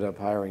we ended up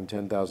hiring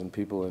 10,000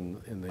 people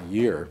in the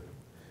year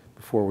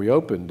before we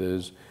opened,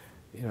 is,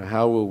 you know,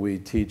 how will we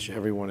teach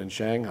everyone in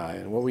Shanghai?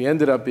 And what we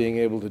ended up being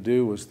able to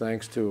do was,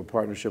 thanks to a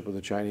partnership with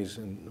the Chinese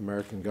and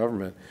American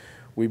government,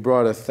 we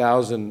brought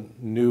 1,000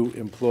 new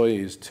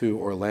employees to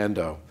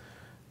Orlando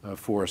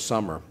for a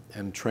summer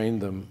and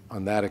trained them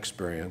on that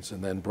experience,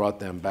 and then brought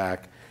them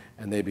back,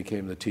 and they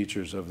became the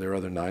teachers of their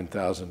other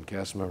 9,000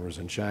 cast members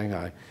in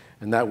Shanghai.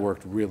 And that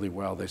worked really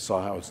well. They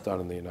saw how it's done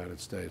in the United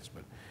States.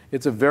 But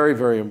it's a very,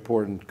 very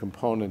important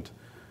component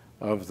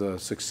of the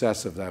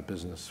success of that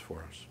business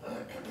for us.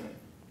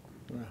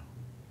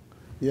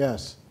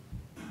 Yes.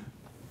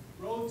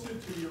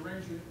 Relative to the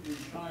arrangement in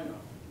China,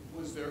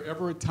 was there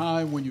ever a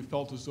time when you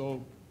felt as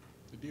though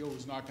the deal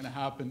was not going to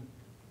happen?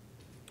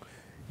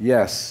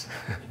 Yes,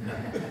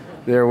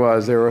 there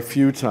was. There were a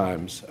few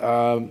times.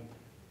 I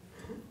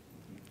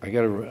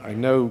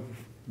know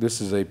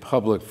this is a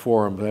public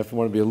forum, but I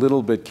want to be a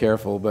little bit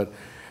careful, but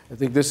I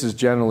think this has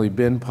generally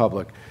been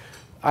public.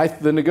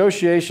 The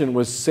negotiation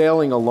was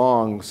sailing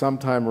along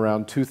sometime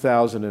around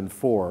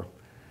 2004,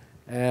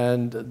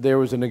 and there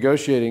was a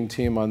negotiating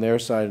team on their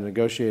side, a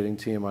negotiating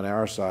team on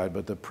our side,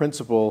 but the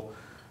principal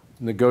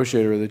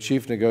negotiator, the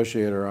chief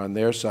negotiator on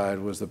their side,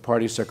 was the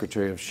party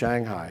secretary of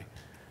Shanghai.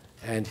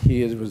 And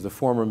he was the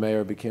former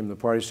mayor, became the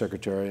party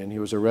secretary, and he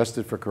was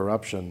arrested for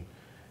corruption.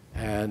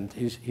 And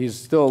he's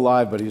still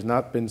alive, but he's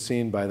not been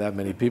seen by that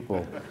many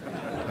people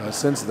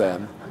since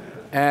then.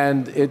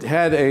 And it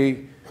had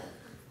a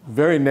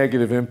very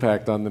negative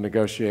impact on the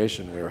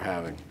negotiation we were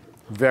having.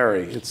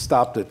 It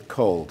stopped it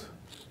cold,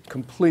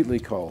 completely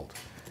cold.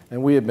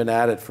 And we had been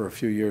at it for a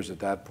few years at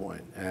that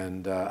point.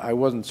 And I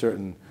wasn't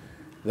certain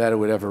that it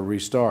would ever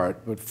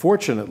restart. But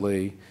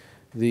fortunately,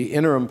 the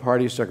interim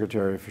party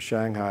secretary for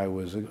Shanghai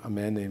was a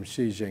man named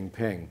Xi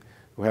Jinping,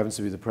 who happens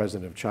to be the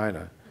president of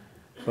China.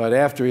 But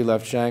after he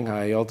left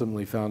Shanghai, he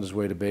ultimately found his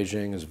way to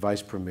Beijing as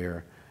vice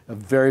premier, a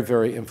very,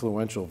 very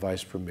influential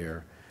vice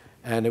premier.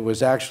 And it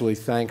was actually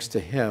thanks to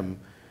him,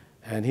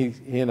 and he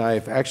and I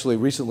have actually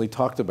recently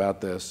talked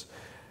about this,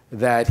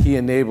 that he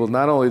enabled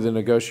not only the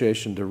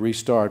negotiation to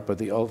restart,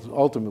 but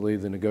ultimately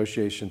the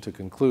negotiation to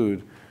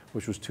conclude,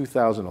 which was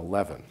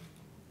 2011.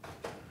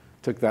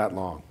 Took that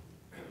long.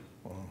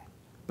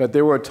 But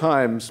there were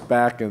times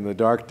back in the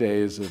dark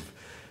days of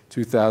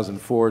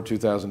 2004,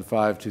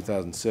 2005,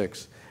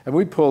 2006, and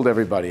we pulled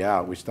everybody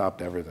out. We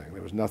stopped everything.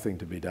 There was nothing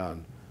to be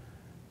done.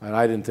 And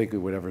I didn't think it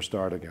would ever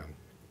start again.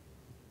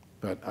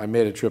 But I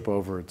made a trip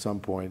over at some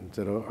point and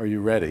said, "Oh, are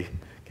you ready?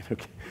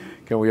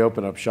 Can we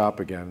open up shop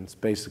again?" It's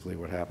basically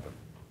what happened.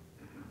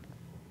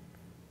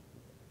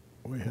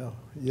 Well,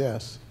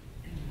 yes.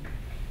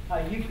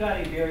 You've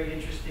got a very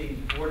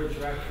interesting board of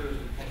directors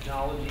with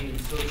technology and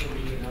social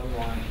media and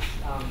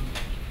otherwise.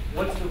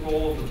 What's the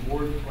role of the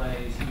board play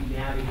as you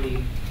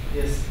navigate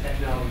this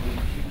technology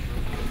future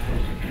for the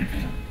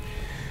management?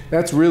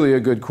 That's really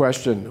a good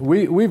question.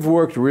 We've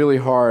worked really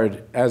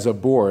hard as a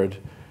board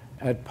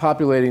at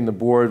populating the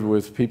board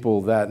with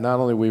people that not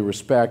only we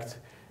respect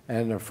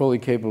and are fully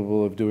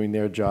capable of doing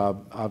their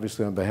job,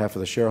 obviously on behalf of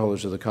the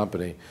shareholders of the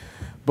company,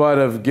 but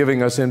of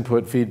giving us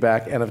input,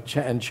 feedback,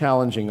 and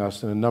challenging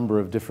us in a number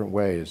of different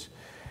ways.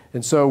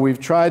 And so we've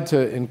tried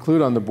to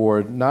include on the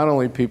board not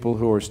only people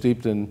who are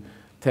steeped in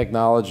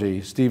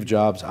technology. Steve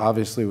Jobs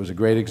obviously was a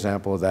great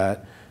example of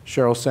that.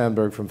 Sheryl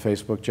Sandberg from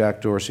Facebook, Jack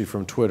Dorsey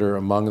from Twitter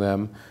among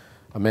them,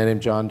 a man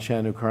named John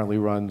Chen who currently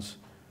runs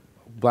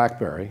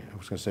BlackBerry. I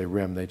was going to say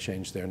RIM, they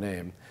changed their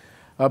name.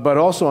 But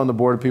also on the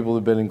board, people who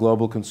have been in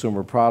global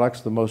consumer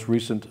products. The most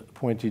recent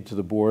appointee to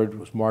the board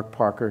was Mark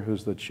Parker,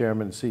 who's the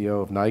chairman and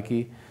CEO of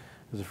Nike.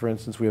 For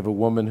instance, we have a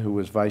woman who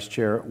was vice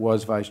chair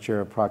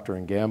of Procter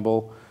 &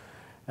 Gamble,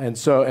 and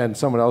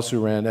someone else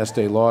who ran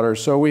Estee Lauder.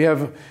 So we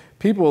have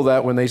people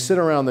that when they sit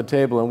around the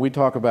table and we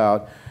talk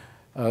about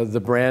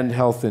the brand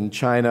health in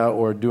China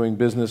or doing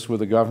business with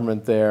the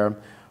government there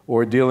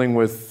or dealing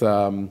with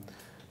some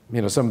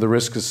of the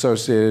risks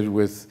associated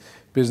with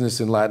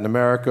business in Latin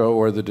America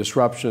or the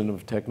disruption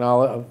of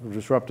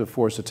disruptive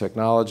force of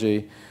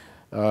technology,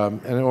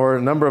 or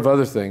a number of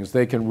other things,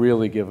 they can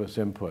really give us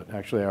input.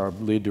 Actually, our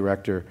lead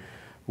director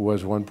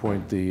was at one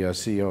point the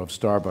CEO of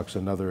Starbucks,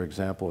 another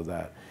example of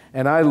that.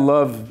 And I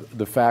love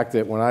the fact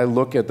that when I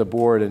look at the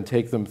board and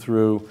take them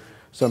through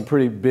some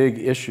pretty big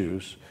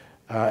issues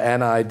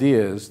and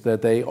ideas,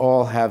 that they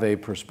all have a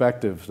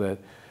perspective that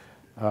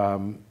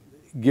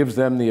gives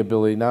them the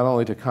ability not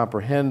only to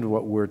comprehend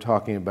what we're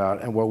talking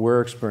about and what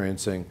we're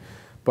experiencing,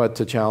 but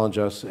to challenge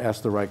us,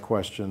 ask the right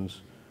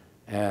questions,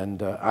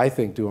 and I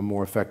think do a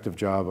more effective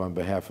job on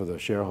behalf of the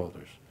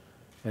shareholders.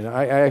 And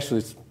I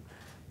actually,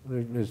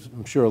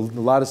 I'm sure a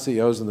lot of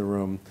CEOs in the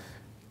room,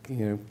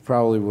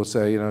 probably will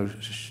say,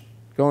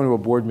 going to a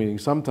board meeting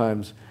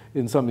sometimes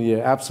isn't something you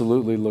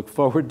absolutely look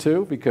forward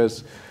to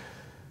because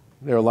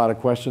there are a lot of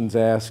questions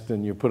asked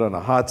and you're put on a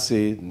hot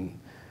seat and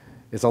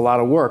it's a lot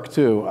of work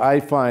too. I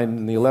find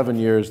in the 11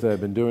 years that I've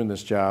been doing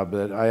this job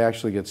that I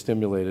actually get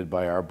stimulated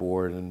by our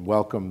board and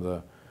welcome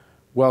the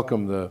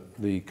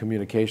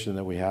communication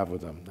that we have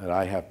with them, that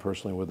I have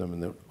personally with them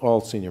and that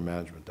all senior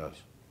management does.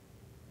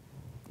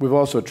 We've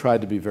also tried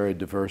to be very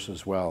diverse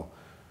as well.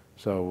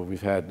 So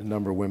we've had a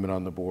number of women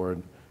on the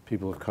board,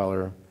 people of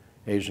color,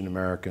 Asian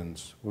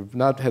Americans. We've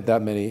not had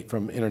that many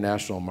from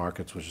international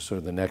markets, which is sort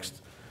of the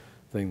next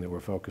thing that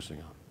we're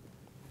focusing on.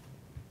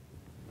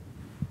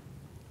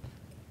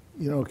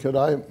 Could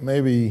I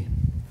maybe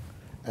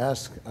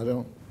ask,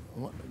 let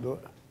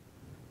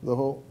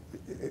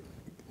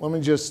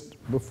me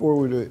just, before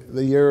we do,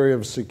 the area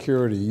of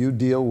security, you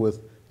deal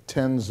with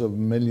tens of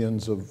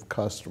millions of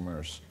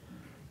customers.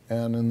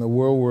 And in the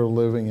world we're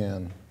living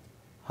in,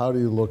 how do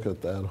you look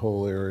at that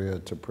whole area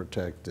to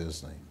protect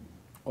Disney?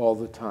 All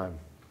the time.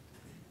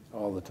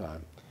 All the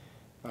time.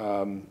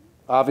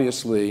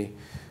 Obviously,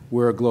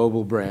 we're a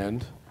global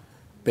brand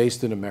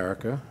based in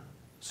America,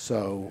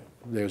 so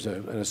there's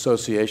an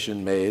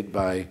association made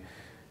by,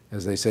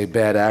 as they say,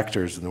 bad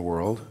actors in the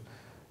world.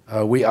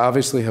 We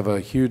obviously have a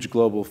huge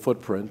global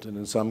footprint, and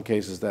in some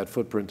cases that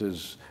footprint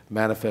is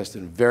manifest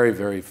in very,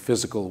 very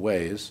physical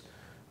ways.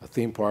 A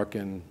theme park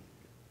in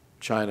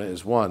China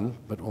is one,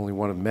 but only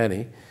one of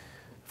many.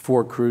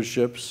 4 cruise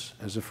ships,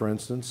 as a for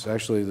instance.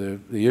 Actually,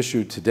 the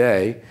issue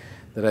today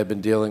that I've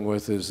been dealing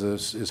with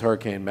is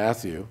Hurricane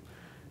Matthew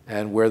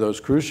and where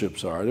those cruise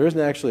ships are. There isn't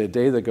actually a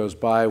day that goes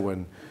by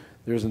when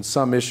there isn't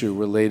some issue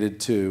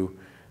related to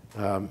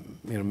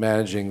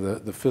managing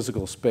the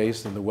physical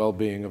space and the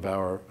well-being of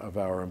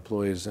our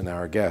employees and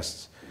our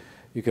guests.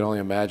 You can only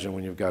imagine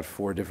when you've got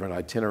 4 different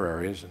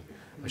itineraries. And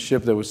a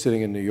ship that was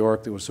sitting in New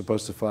York that was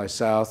supposed to fly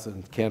south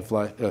and can't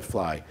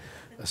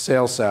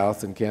sail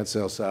south and can't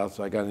sail south.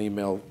 So I got an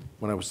email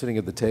when I was sitting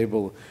at the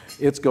table.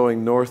 It's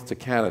going north to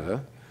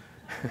Canada,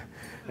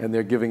 and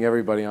they're giving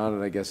everybody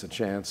on it, I guess, a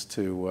chance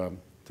to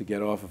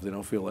get off if they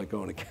don't feel like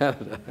going to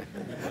Canada.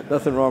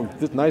 Nothing wrong.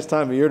 It's a nice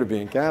time of year to be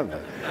in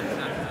Canada.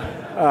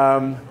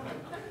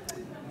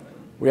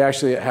 We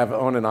actually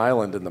own an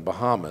island in the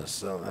Bahamas,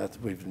 so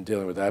we've been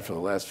dealing with that for the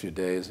last few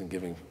days and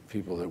giving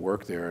people that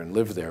work there and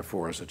live there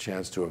for us a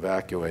chance to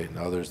evacuate, and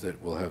others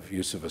that will have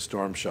use of a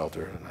storm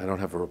shelter. I don't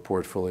have a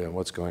report fully on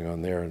what's going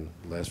on there in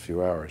the last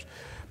few hours.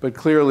 But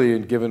clearly,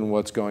 given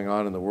what's going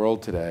on in the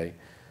world today,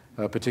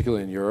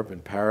 particularly in Europe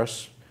and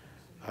Paris,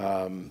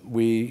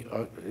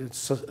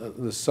 it's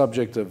the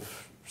subject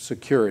of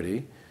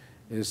security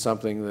is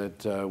something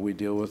that we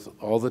deal with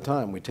all the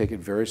time. We take it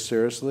very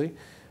seriously.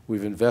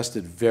 We've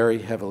invested very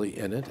heavily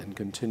in it and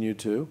continue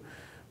to.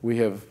 We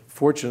have,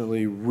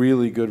 fortunately,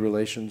 really good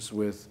relations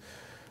with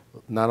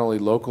not only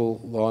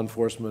local law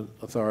enforcement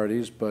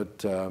authorities,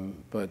 but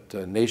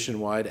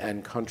nationwide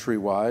and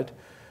countrywide,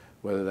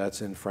 whether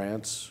that's in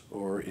France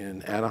or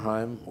in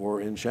Anaheim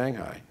or in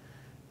Shanghai.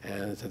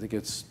 And I think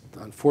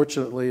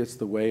unfortunately, it's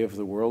the way of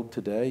the world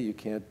today. You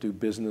can't do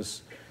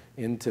business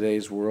in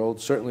today's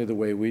world, certainly the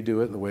way we do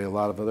it and the way a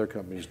lot of other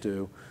companies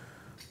do,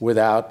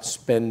 without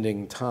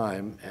spending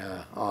time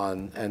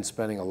and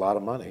spending a lot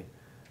of money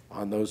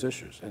on those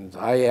issues. And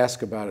I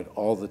ask about it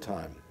all the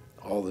time,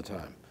 all the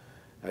time.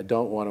 I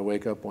don't want to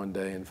wake up one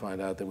day and find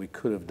out that we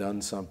could have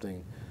done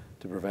something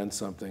to prevent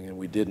something and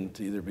we didn't,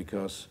 either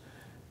because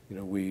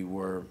we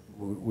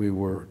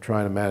were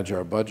trying to manage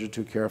our budget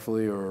too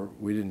carefully, or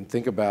we didn't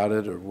think about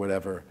it, or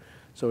whatever.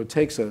 So it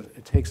takes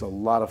a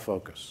lot of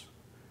focus,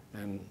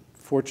 and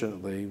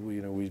fortunately,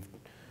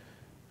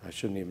 I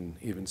shouldn't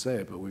even say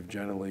it, but we've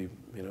generally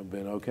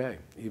been okay,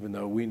 even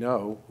though we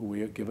know,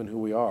 given who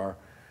we are,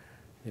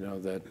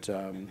 that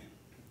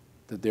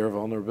there are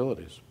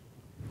vulnerabilities.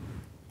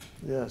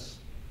 Yes.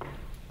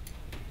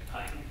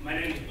 Hi, my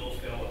name is Bill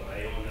Phil.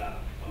 I own an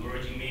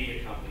emerging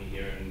media company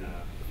here in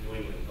New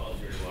England called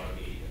Water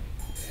Media.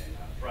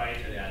 And prior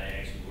to that, I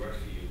actually worked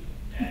for you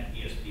at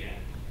ESPN.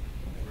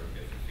 I worked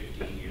there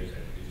for 15 years.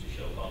 I produced a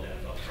show called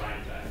NFL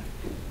Prime Time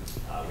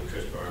with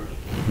Chris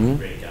Berman.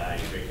 Great guy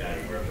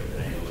to work with,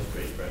 and I know was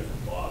great friends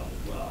with Bob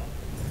as well.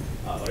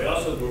 But I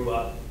also grew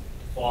up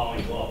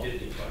following Walt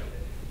Disney quite a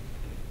bit.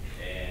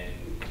 And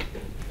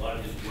a lot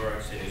of his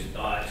works and his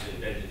thoughts, and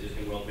been to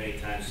Disney World many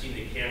times, seen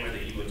the camera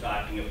that you were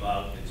talking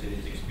about that's in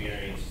his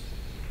experience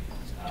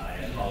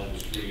at Hollywood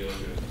Studios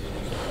or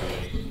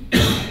Disney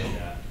Studios.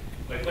 And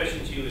my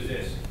question to you is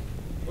this: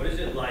 what is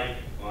it like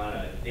on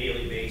a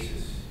daily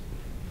basis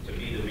to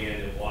be the man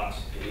that walks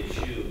in his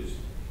shoes?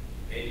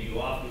 And do you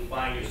often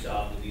find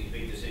yourself with these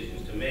big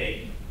decisions to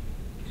make,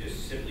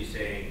 just simply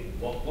saying,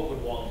 what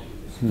would Walt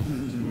do?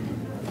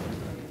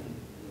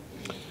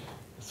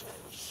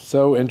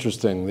 So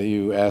interesting that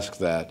you ask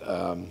that.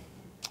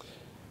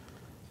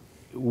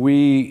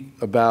 We,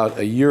 about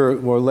a year,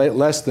 or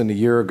less than a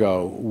year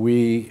ago,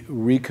 we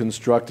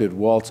reconstructed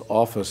Walt's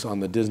office on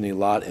the Disney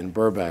lot in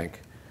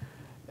Burbank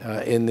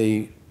in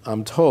the,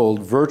 I'm told,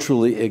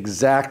 virtually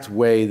exact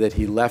way that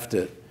he left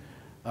it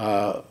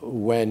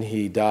when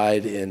he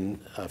died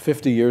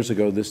 50 years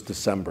ago this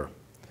December,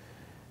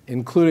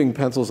 including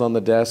pencils on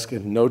the desk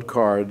and note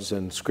cards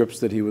and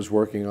scripts that he was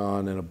working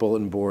on and a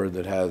bulletin board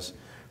that has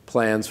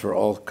plans for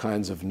all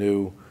kinds of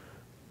new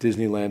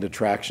Disneyland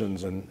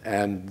attractions,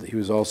 and he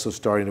was also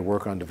starting to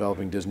work on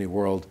developing Disney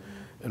World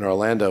in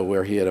Orlando,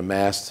 where he had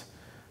amassed,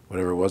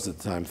 whatever it was at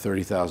the time,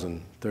 30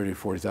 or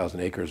 40,000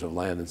 acres of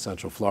land in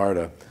Central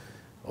Florida,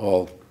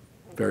 all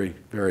very,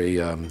 very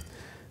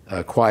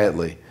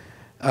quietly.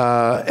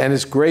 And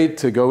it's great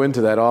to go into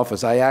that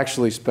office. I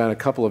actually spent a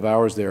couple of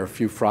hours there a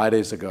few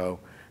Fridays ago.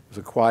 It was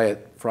a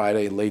quiet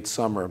Friday, late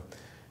summer,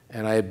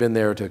 and I had been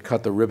there to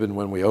cut the ribbon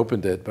when we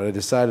opened it, but I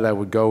decided I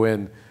would go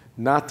in,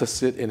 not to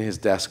sit in his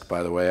desk,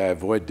 by the way. I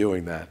avoid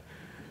doing that.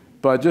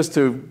 But just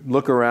to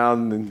look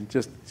around and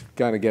just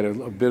kind of get a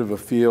bit of a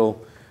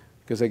feel,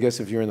 because I guess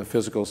if you're in the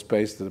physical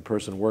space that the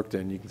person worked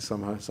in, you can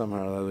somehow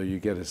or other you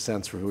get a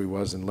sense for who he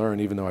was and learn,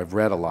 even though I've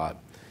read a lot.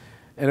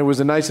 And it was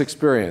a nice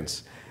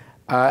experience.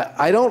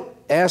 I don't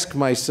ask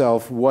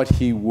myself what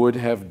he would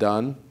have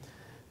done,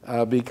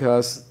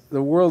 because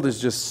the world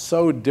is just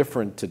so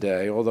different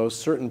today, although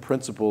certain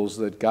principles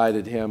that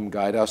guided him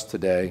guide us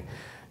today.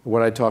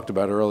 What I talked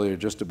about earlier,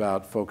 just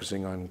about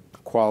focusing on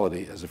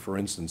quality, as a for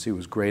instance, he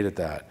was great at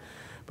that.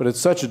 But it's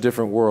such a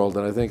different world,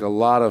 and I think a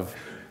lot of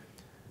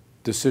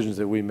decisions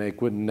that we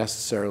make wouldn't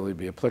necessarily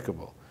be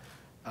applicable.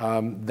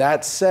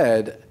 That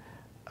said,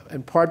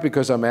 in part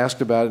because I'm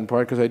asked about it, in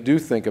part because I do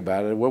think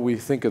about it, what we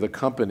think of the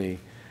company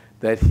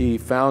that he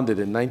founded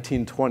in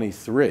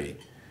 1923,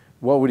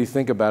 what would he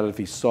think about it if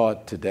he saw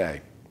it today?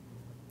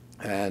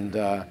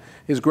 And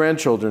his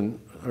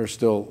grandchildren are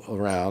still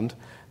around.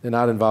 They're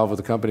not involved with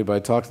the company, but I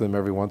talk to them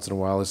every once in a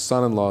while. His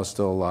son-in-law is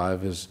still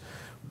alive.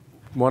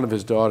 One of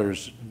his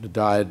daughters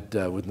died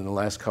within the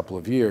last couple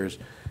of years.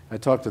 I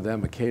talk to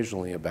them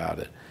occasionally about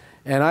it.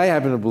 And I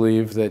happen to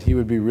believe that he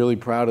would be really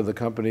proud of the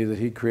company that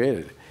he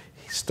created.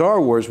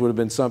 Star Wars would have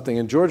been something,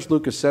 and George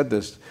Lucas said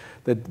this,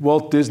 that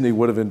Walt Disney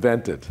would have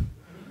invented,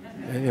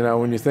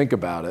 when you think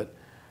about it.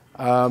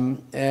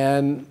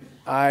 And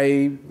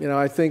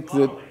I think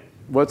that,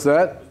 what's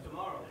that?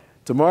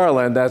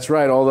 Tomorrowland, that's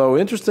right. Although,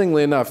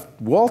 interestingly enough,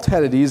 Walt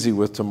had it easy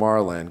with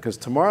Tomorrowland, because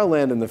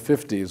Tomorrowland in the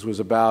 50s was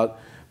about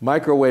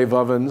microwave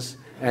ovens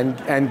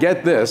and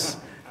get this,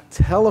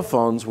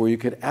 telephones where you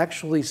could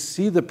actually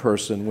see the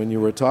person when you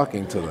were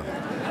talking to them.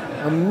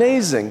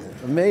 Amazing,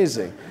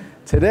 amazing.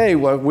 Today,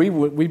 what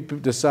we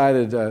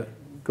decided,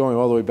 going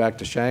all the way back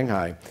to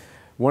Shanghai,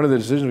 one of the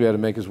decisions we had to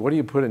make is, what do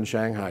you put in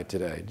Shanghai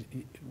today?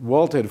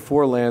 Walt had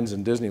 4 lands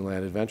in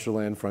Disneyland: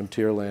 Adventureland,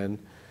 Frontierland,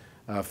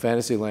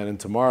 Fantasyland, and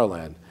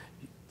Tomorrowland.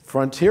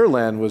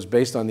 Frontierland was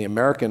based on the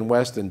American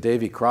West and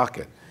Davy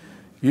Crockett.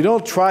 You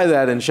don't try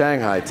that in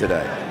Shanghai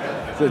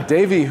today. So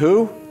Davy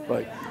who?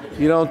 Like,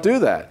 you don't do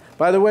that.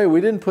 By the way,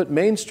 we didn't put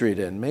Main Street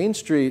in. Main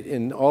Street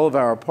in all of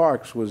our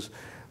parks was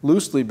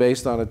loosely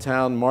based on a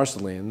town,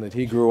 Marceline, that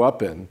he grew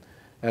up in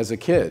as a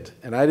kid.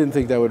 And I didn't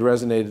think that would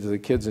resonate to the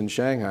kids in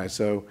Shanghai,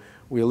 so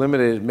we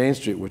eliminated Main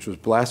Street, which was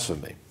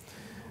blasphemy.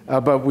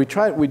 But we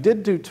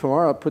did put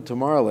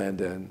Tomorrowland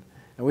in,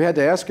 and we had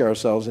to ask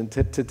ourselves, and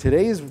to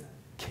today's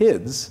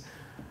kids,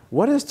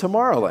 what is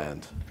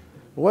Tomorrowland?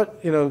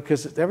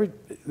 Because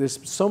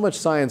there's so much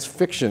science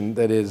fiction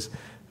that is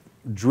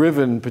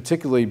driven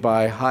particularly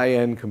by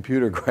high-end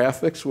computer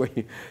graphics, where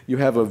you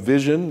have a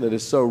vision that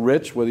is so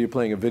rich, whether you're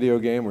playing a video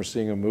game or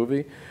seeing a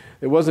movie.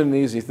 It wasn't an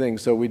easy thing,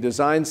 so we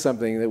designed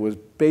something that was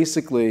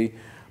basically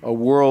a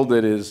world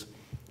that is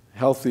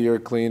healthier,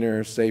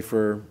 cleaner,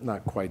 safer,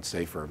 not quite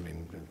safer, I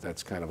mean,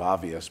 that's kind of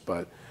obvious,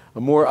 but a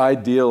more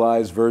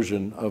idealized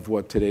version of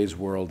what today's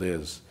world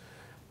is.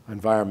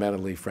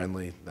 Environmentally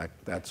friendly,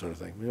 that sort of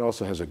thing. It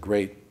also has a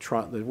great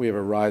Tron. We have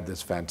a ride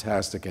that's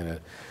fantastic in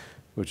it,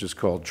 which is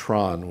called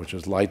Tron, which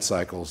is light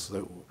cycles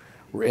that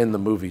were in the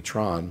movie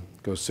Tron.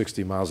 It goes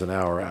 60 miles an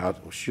hour out.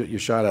 You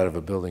shot out of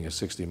a building at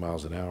 60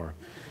 miles an hour.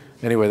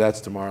 Anyway,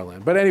 that's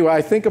Tomorrowland. But anyway,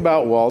 I think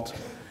about Walt.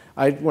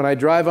 When I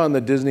drive on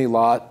the Disney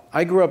lot,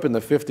 I grew up in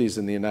the 50s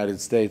in the United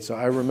States, so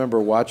I remember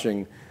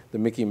watching the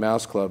Mickey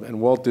Mouse Club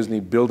and Walt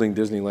Disney building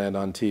Disneyland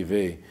on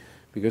TV,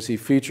 because he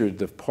featured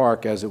the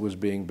park as it was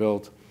being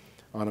built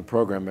on a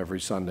program every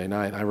Sunday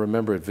night. I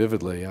remember it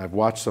vividly. I've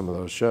watched some of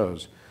those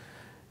shows.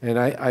 And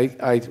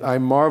I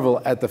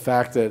marvel at the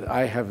fact that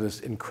I have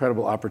this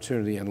incredible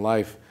opportunity in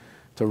life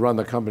to run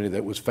the company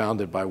that was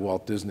founded by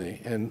Walt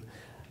Disney. And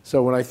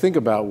so when I think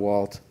about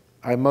Walt,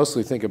 I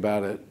mostly think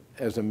about it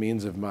as a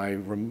means of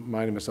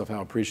reminding myself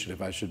how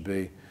appreciative I should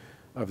be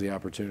of the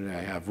opportunity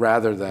I have,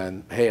 rather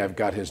than, hey, I've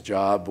got his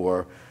job,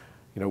 or,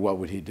 what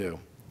would he do?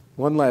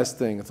 One last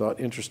thing I thought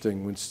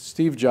interesting, when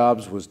Steve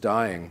Jobs was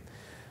dying,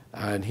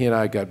 and he and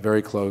I got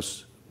very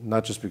close,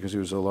 not just because he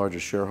was the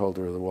largest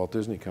shareholder of the Walt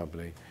Disney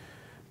Company,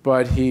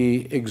 but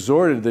he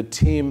exhorted the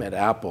team at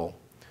Apple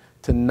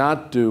to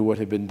not do what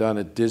had been done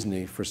at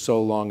Disney for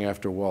so long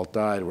after Walt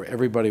died, where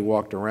everybody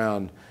walked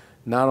around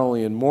not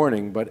only in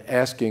mourning, but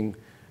asking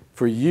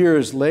for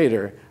years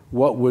later,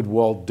 what would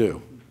Walt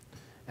do?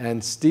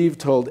 And Steve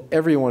told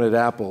everyone at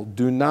Apple,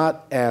 do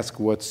not ask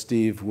what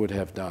Steve would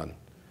have done.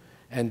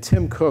 And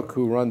Tim Cook,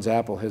 who runs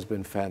Apple, has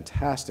been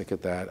fantastic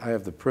at that. I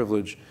have the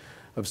privilege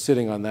of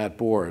sitting on that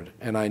board,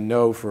 and I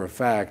know for a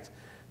fact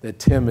that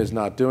Tim is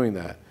not doing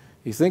that.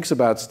 He thinks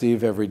about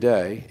Steve every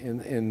day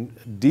in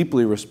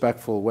deeply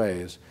respectful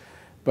ways,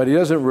 but he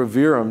doesn't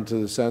revere him to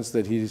the sense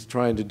that he's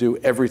trying to do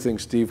everything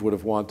Steve would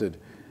have wanted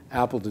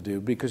Apple to do,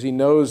 because he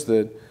knows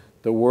that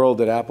the world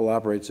that Apple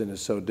operates in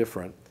is so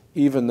different,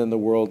 even than the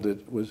world that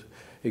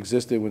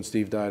existed when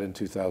Steve died in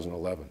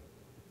 2011.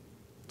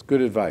 It's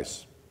good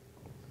advice.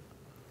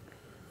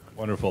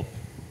 Wonderful.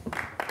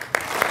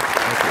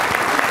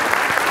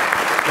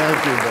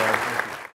 Thank you, Bob.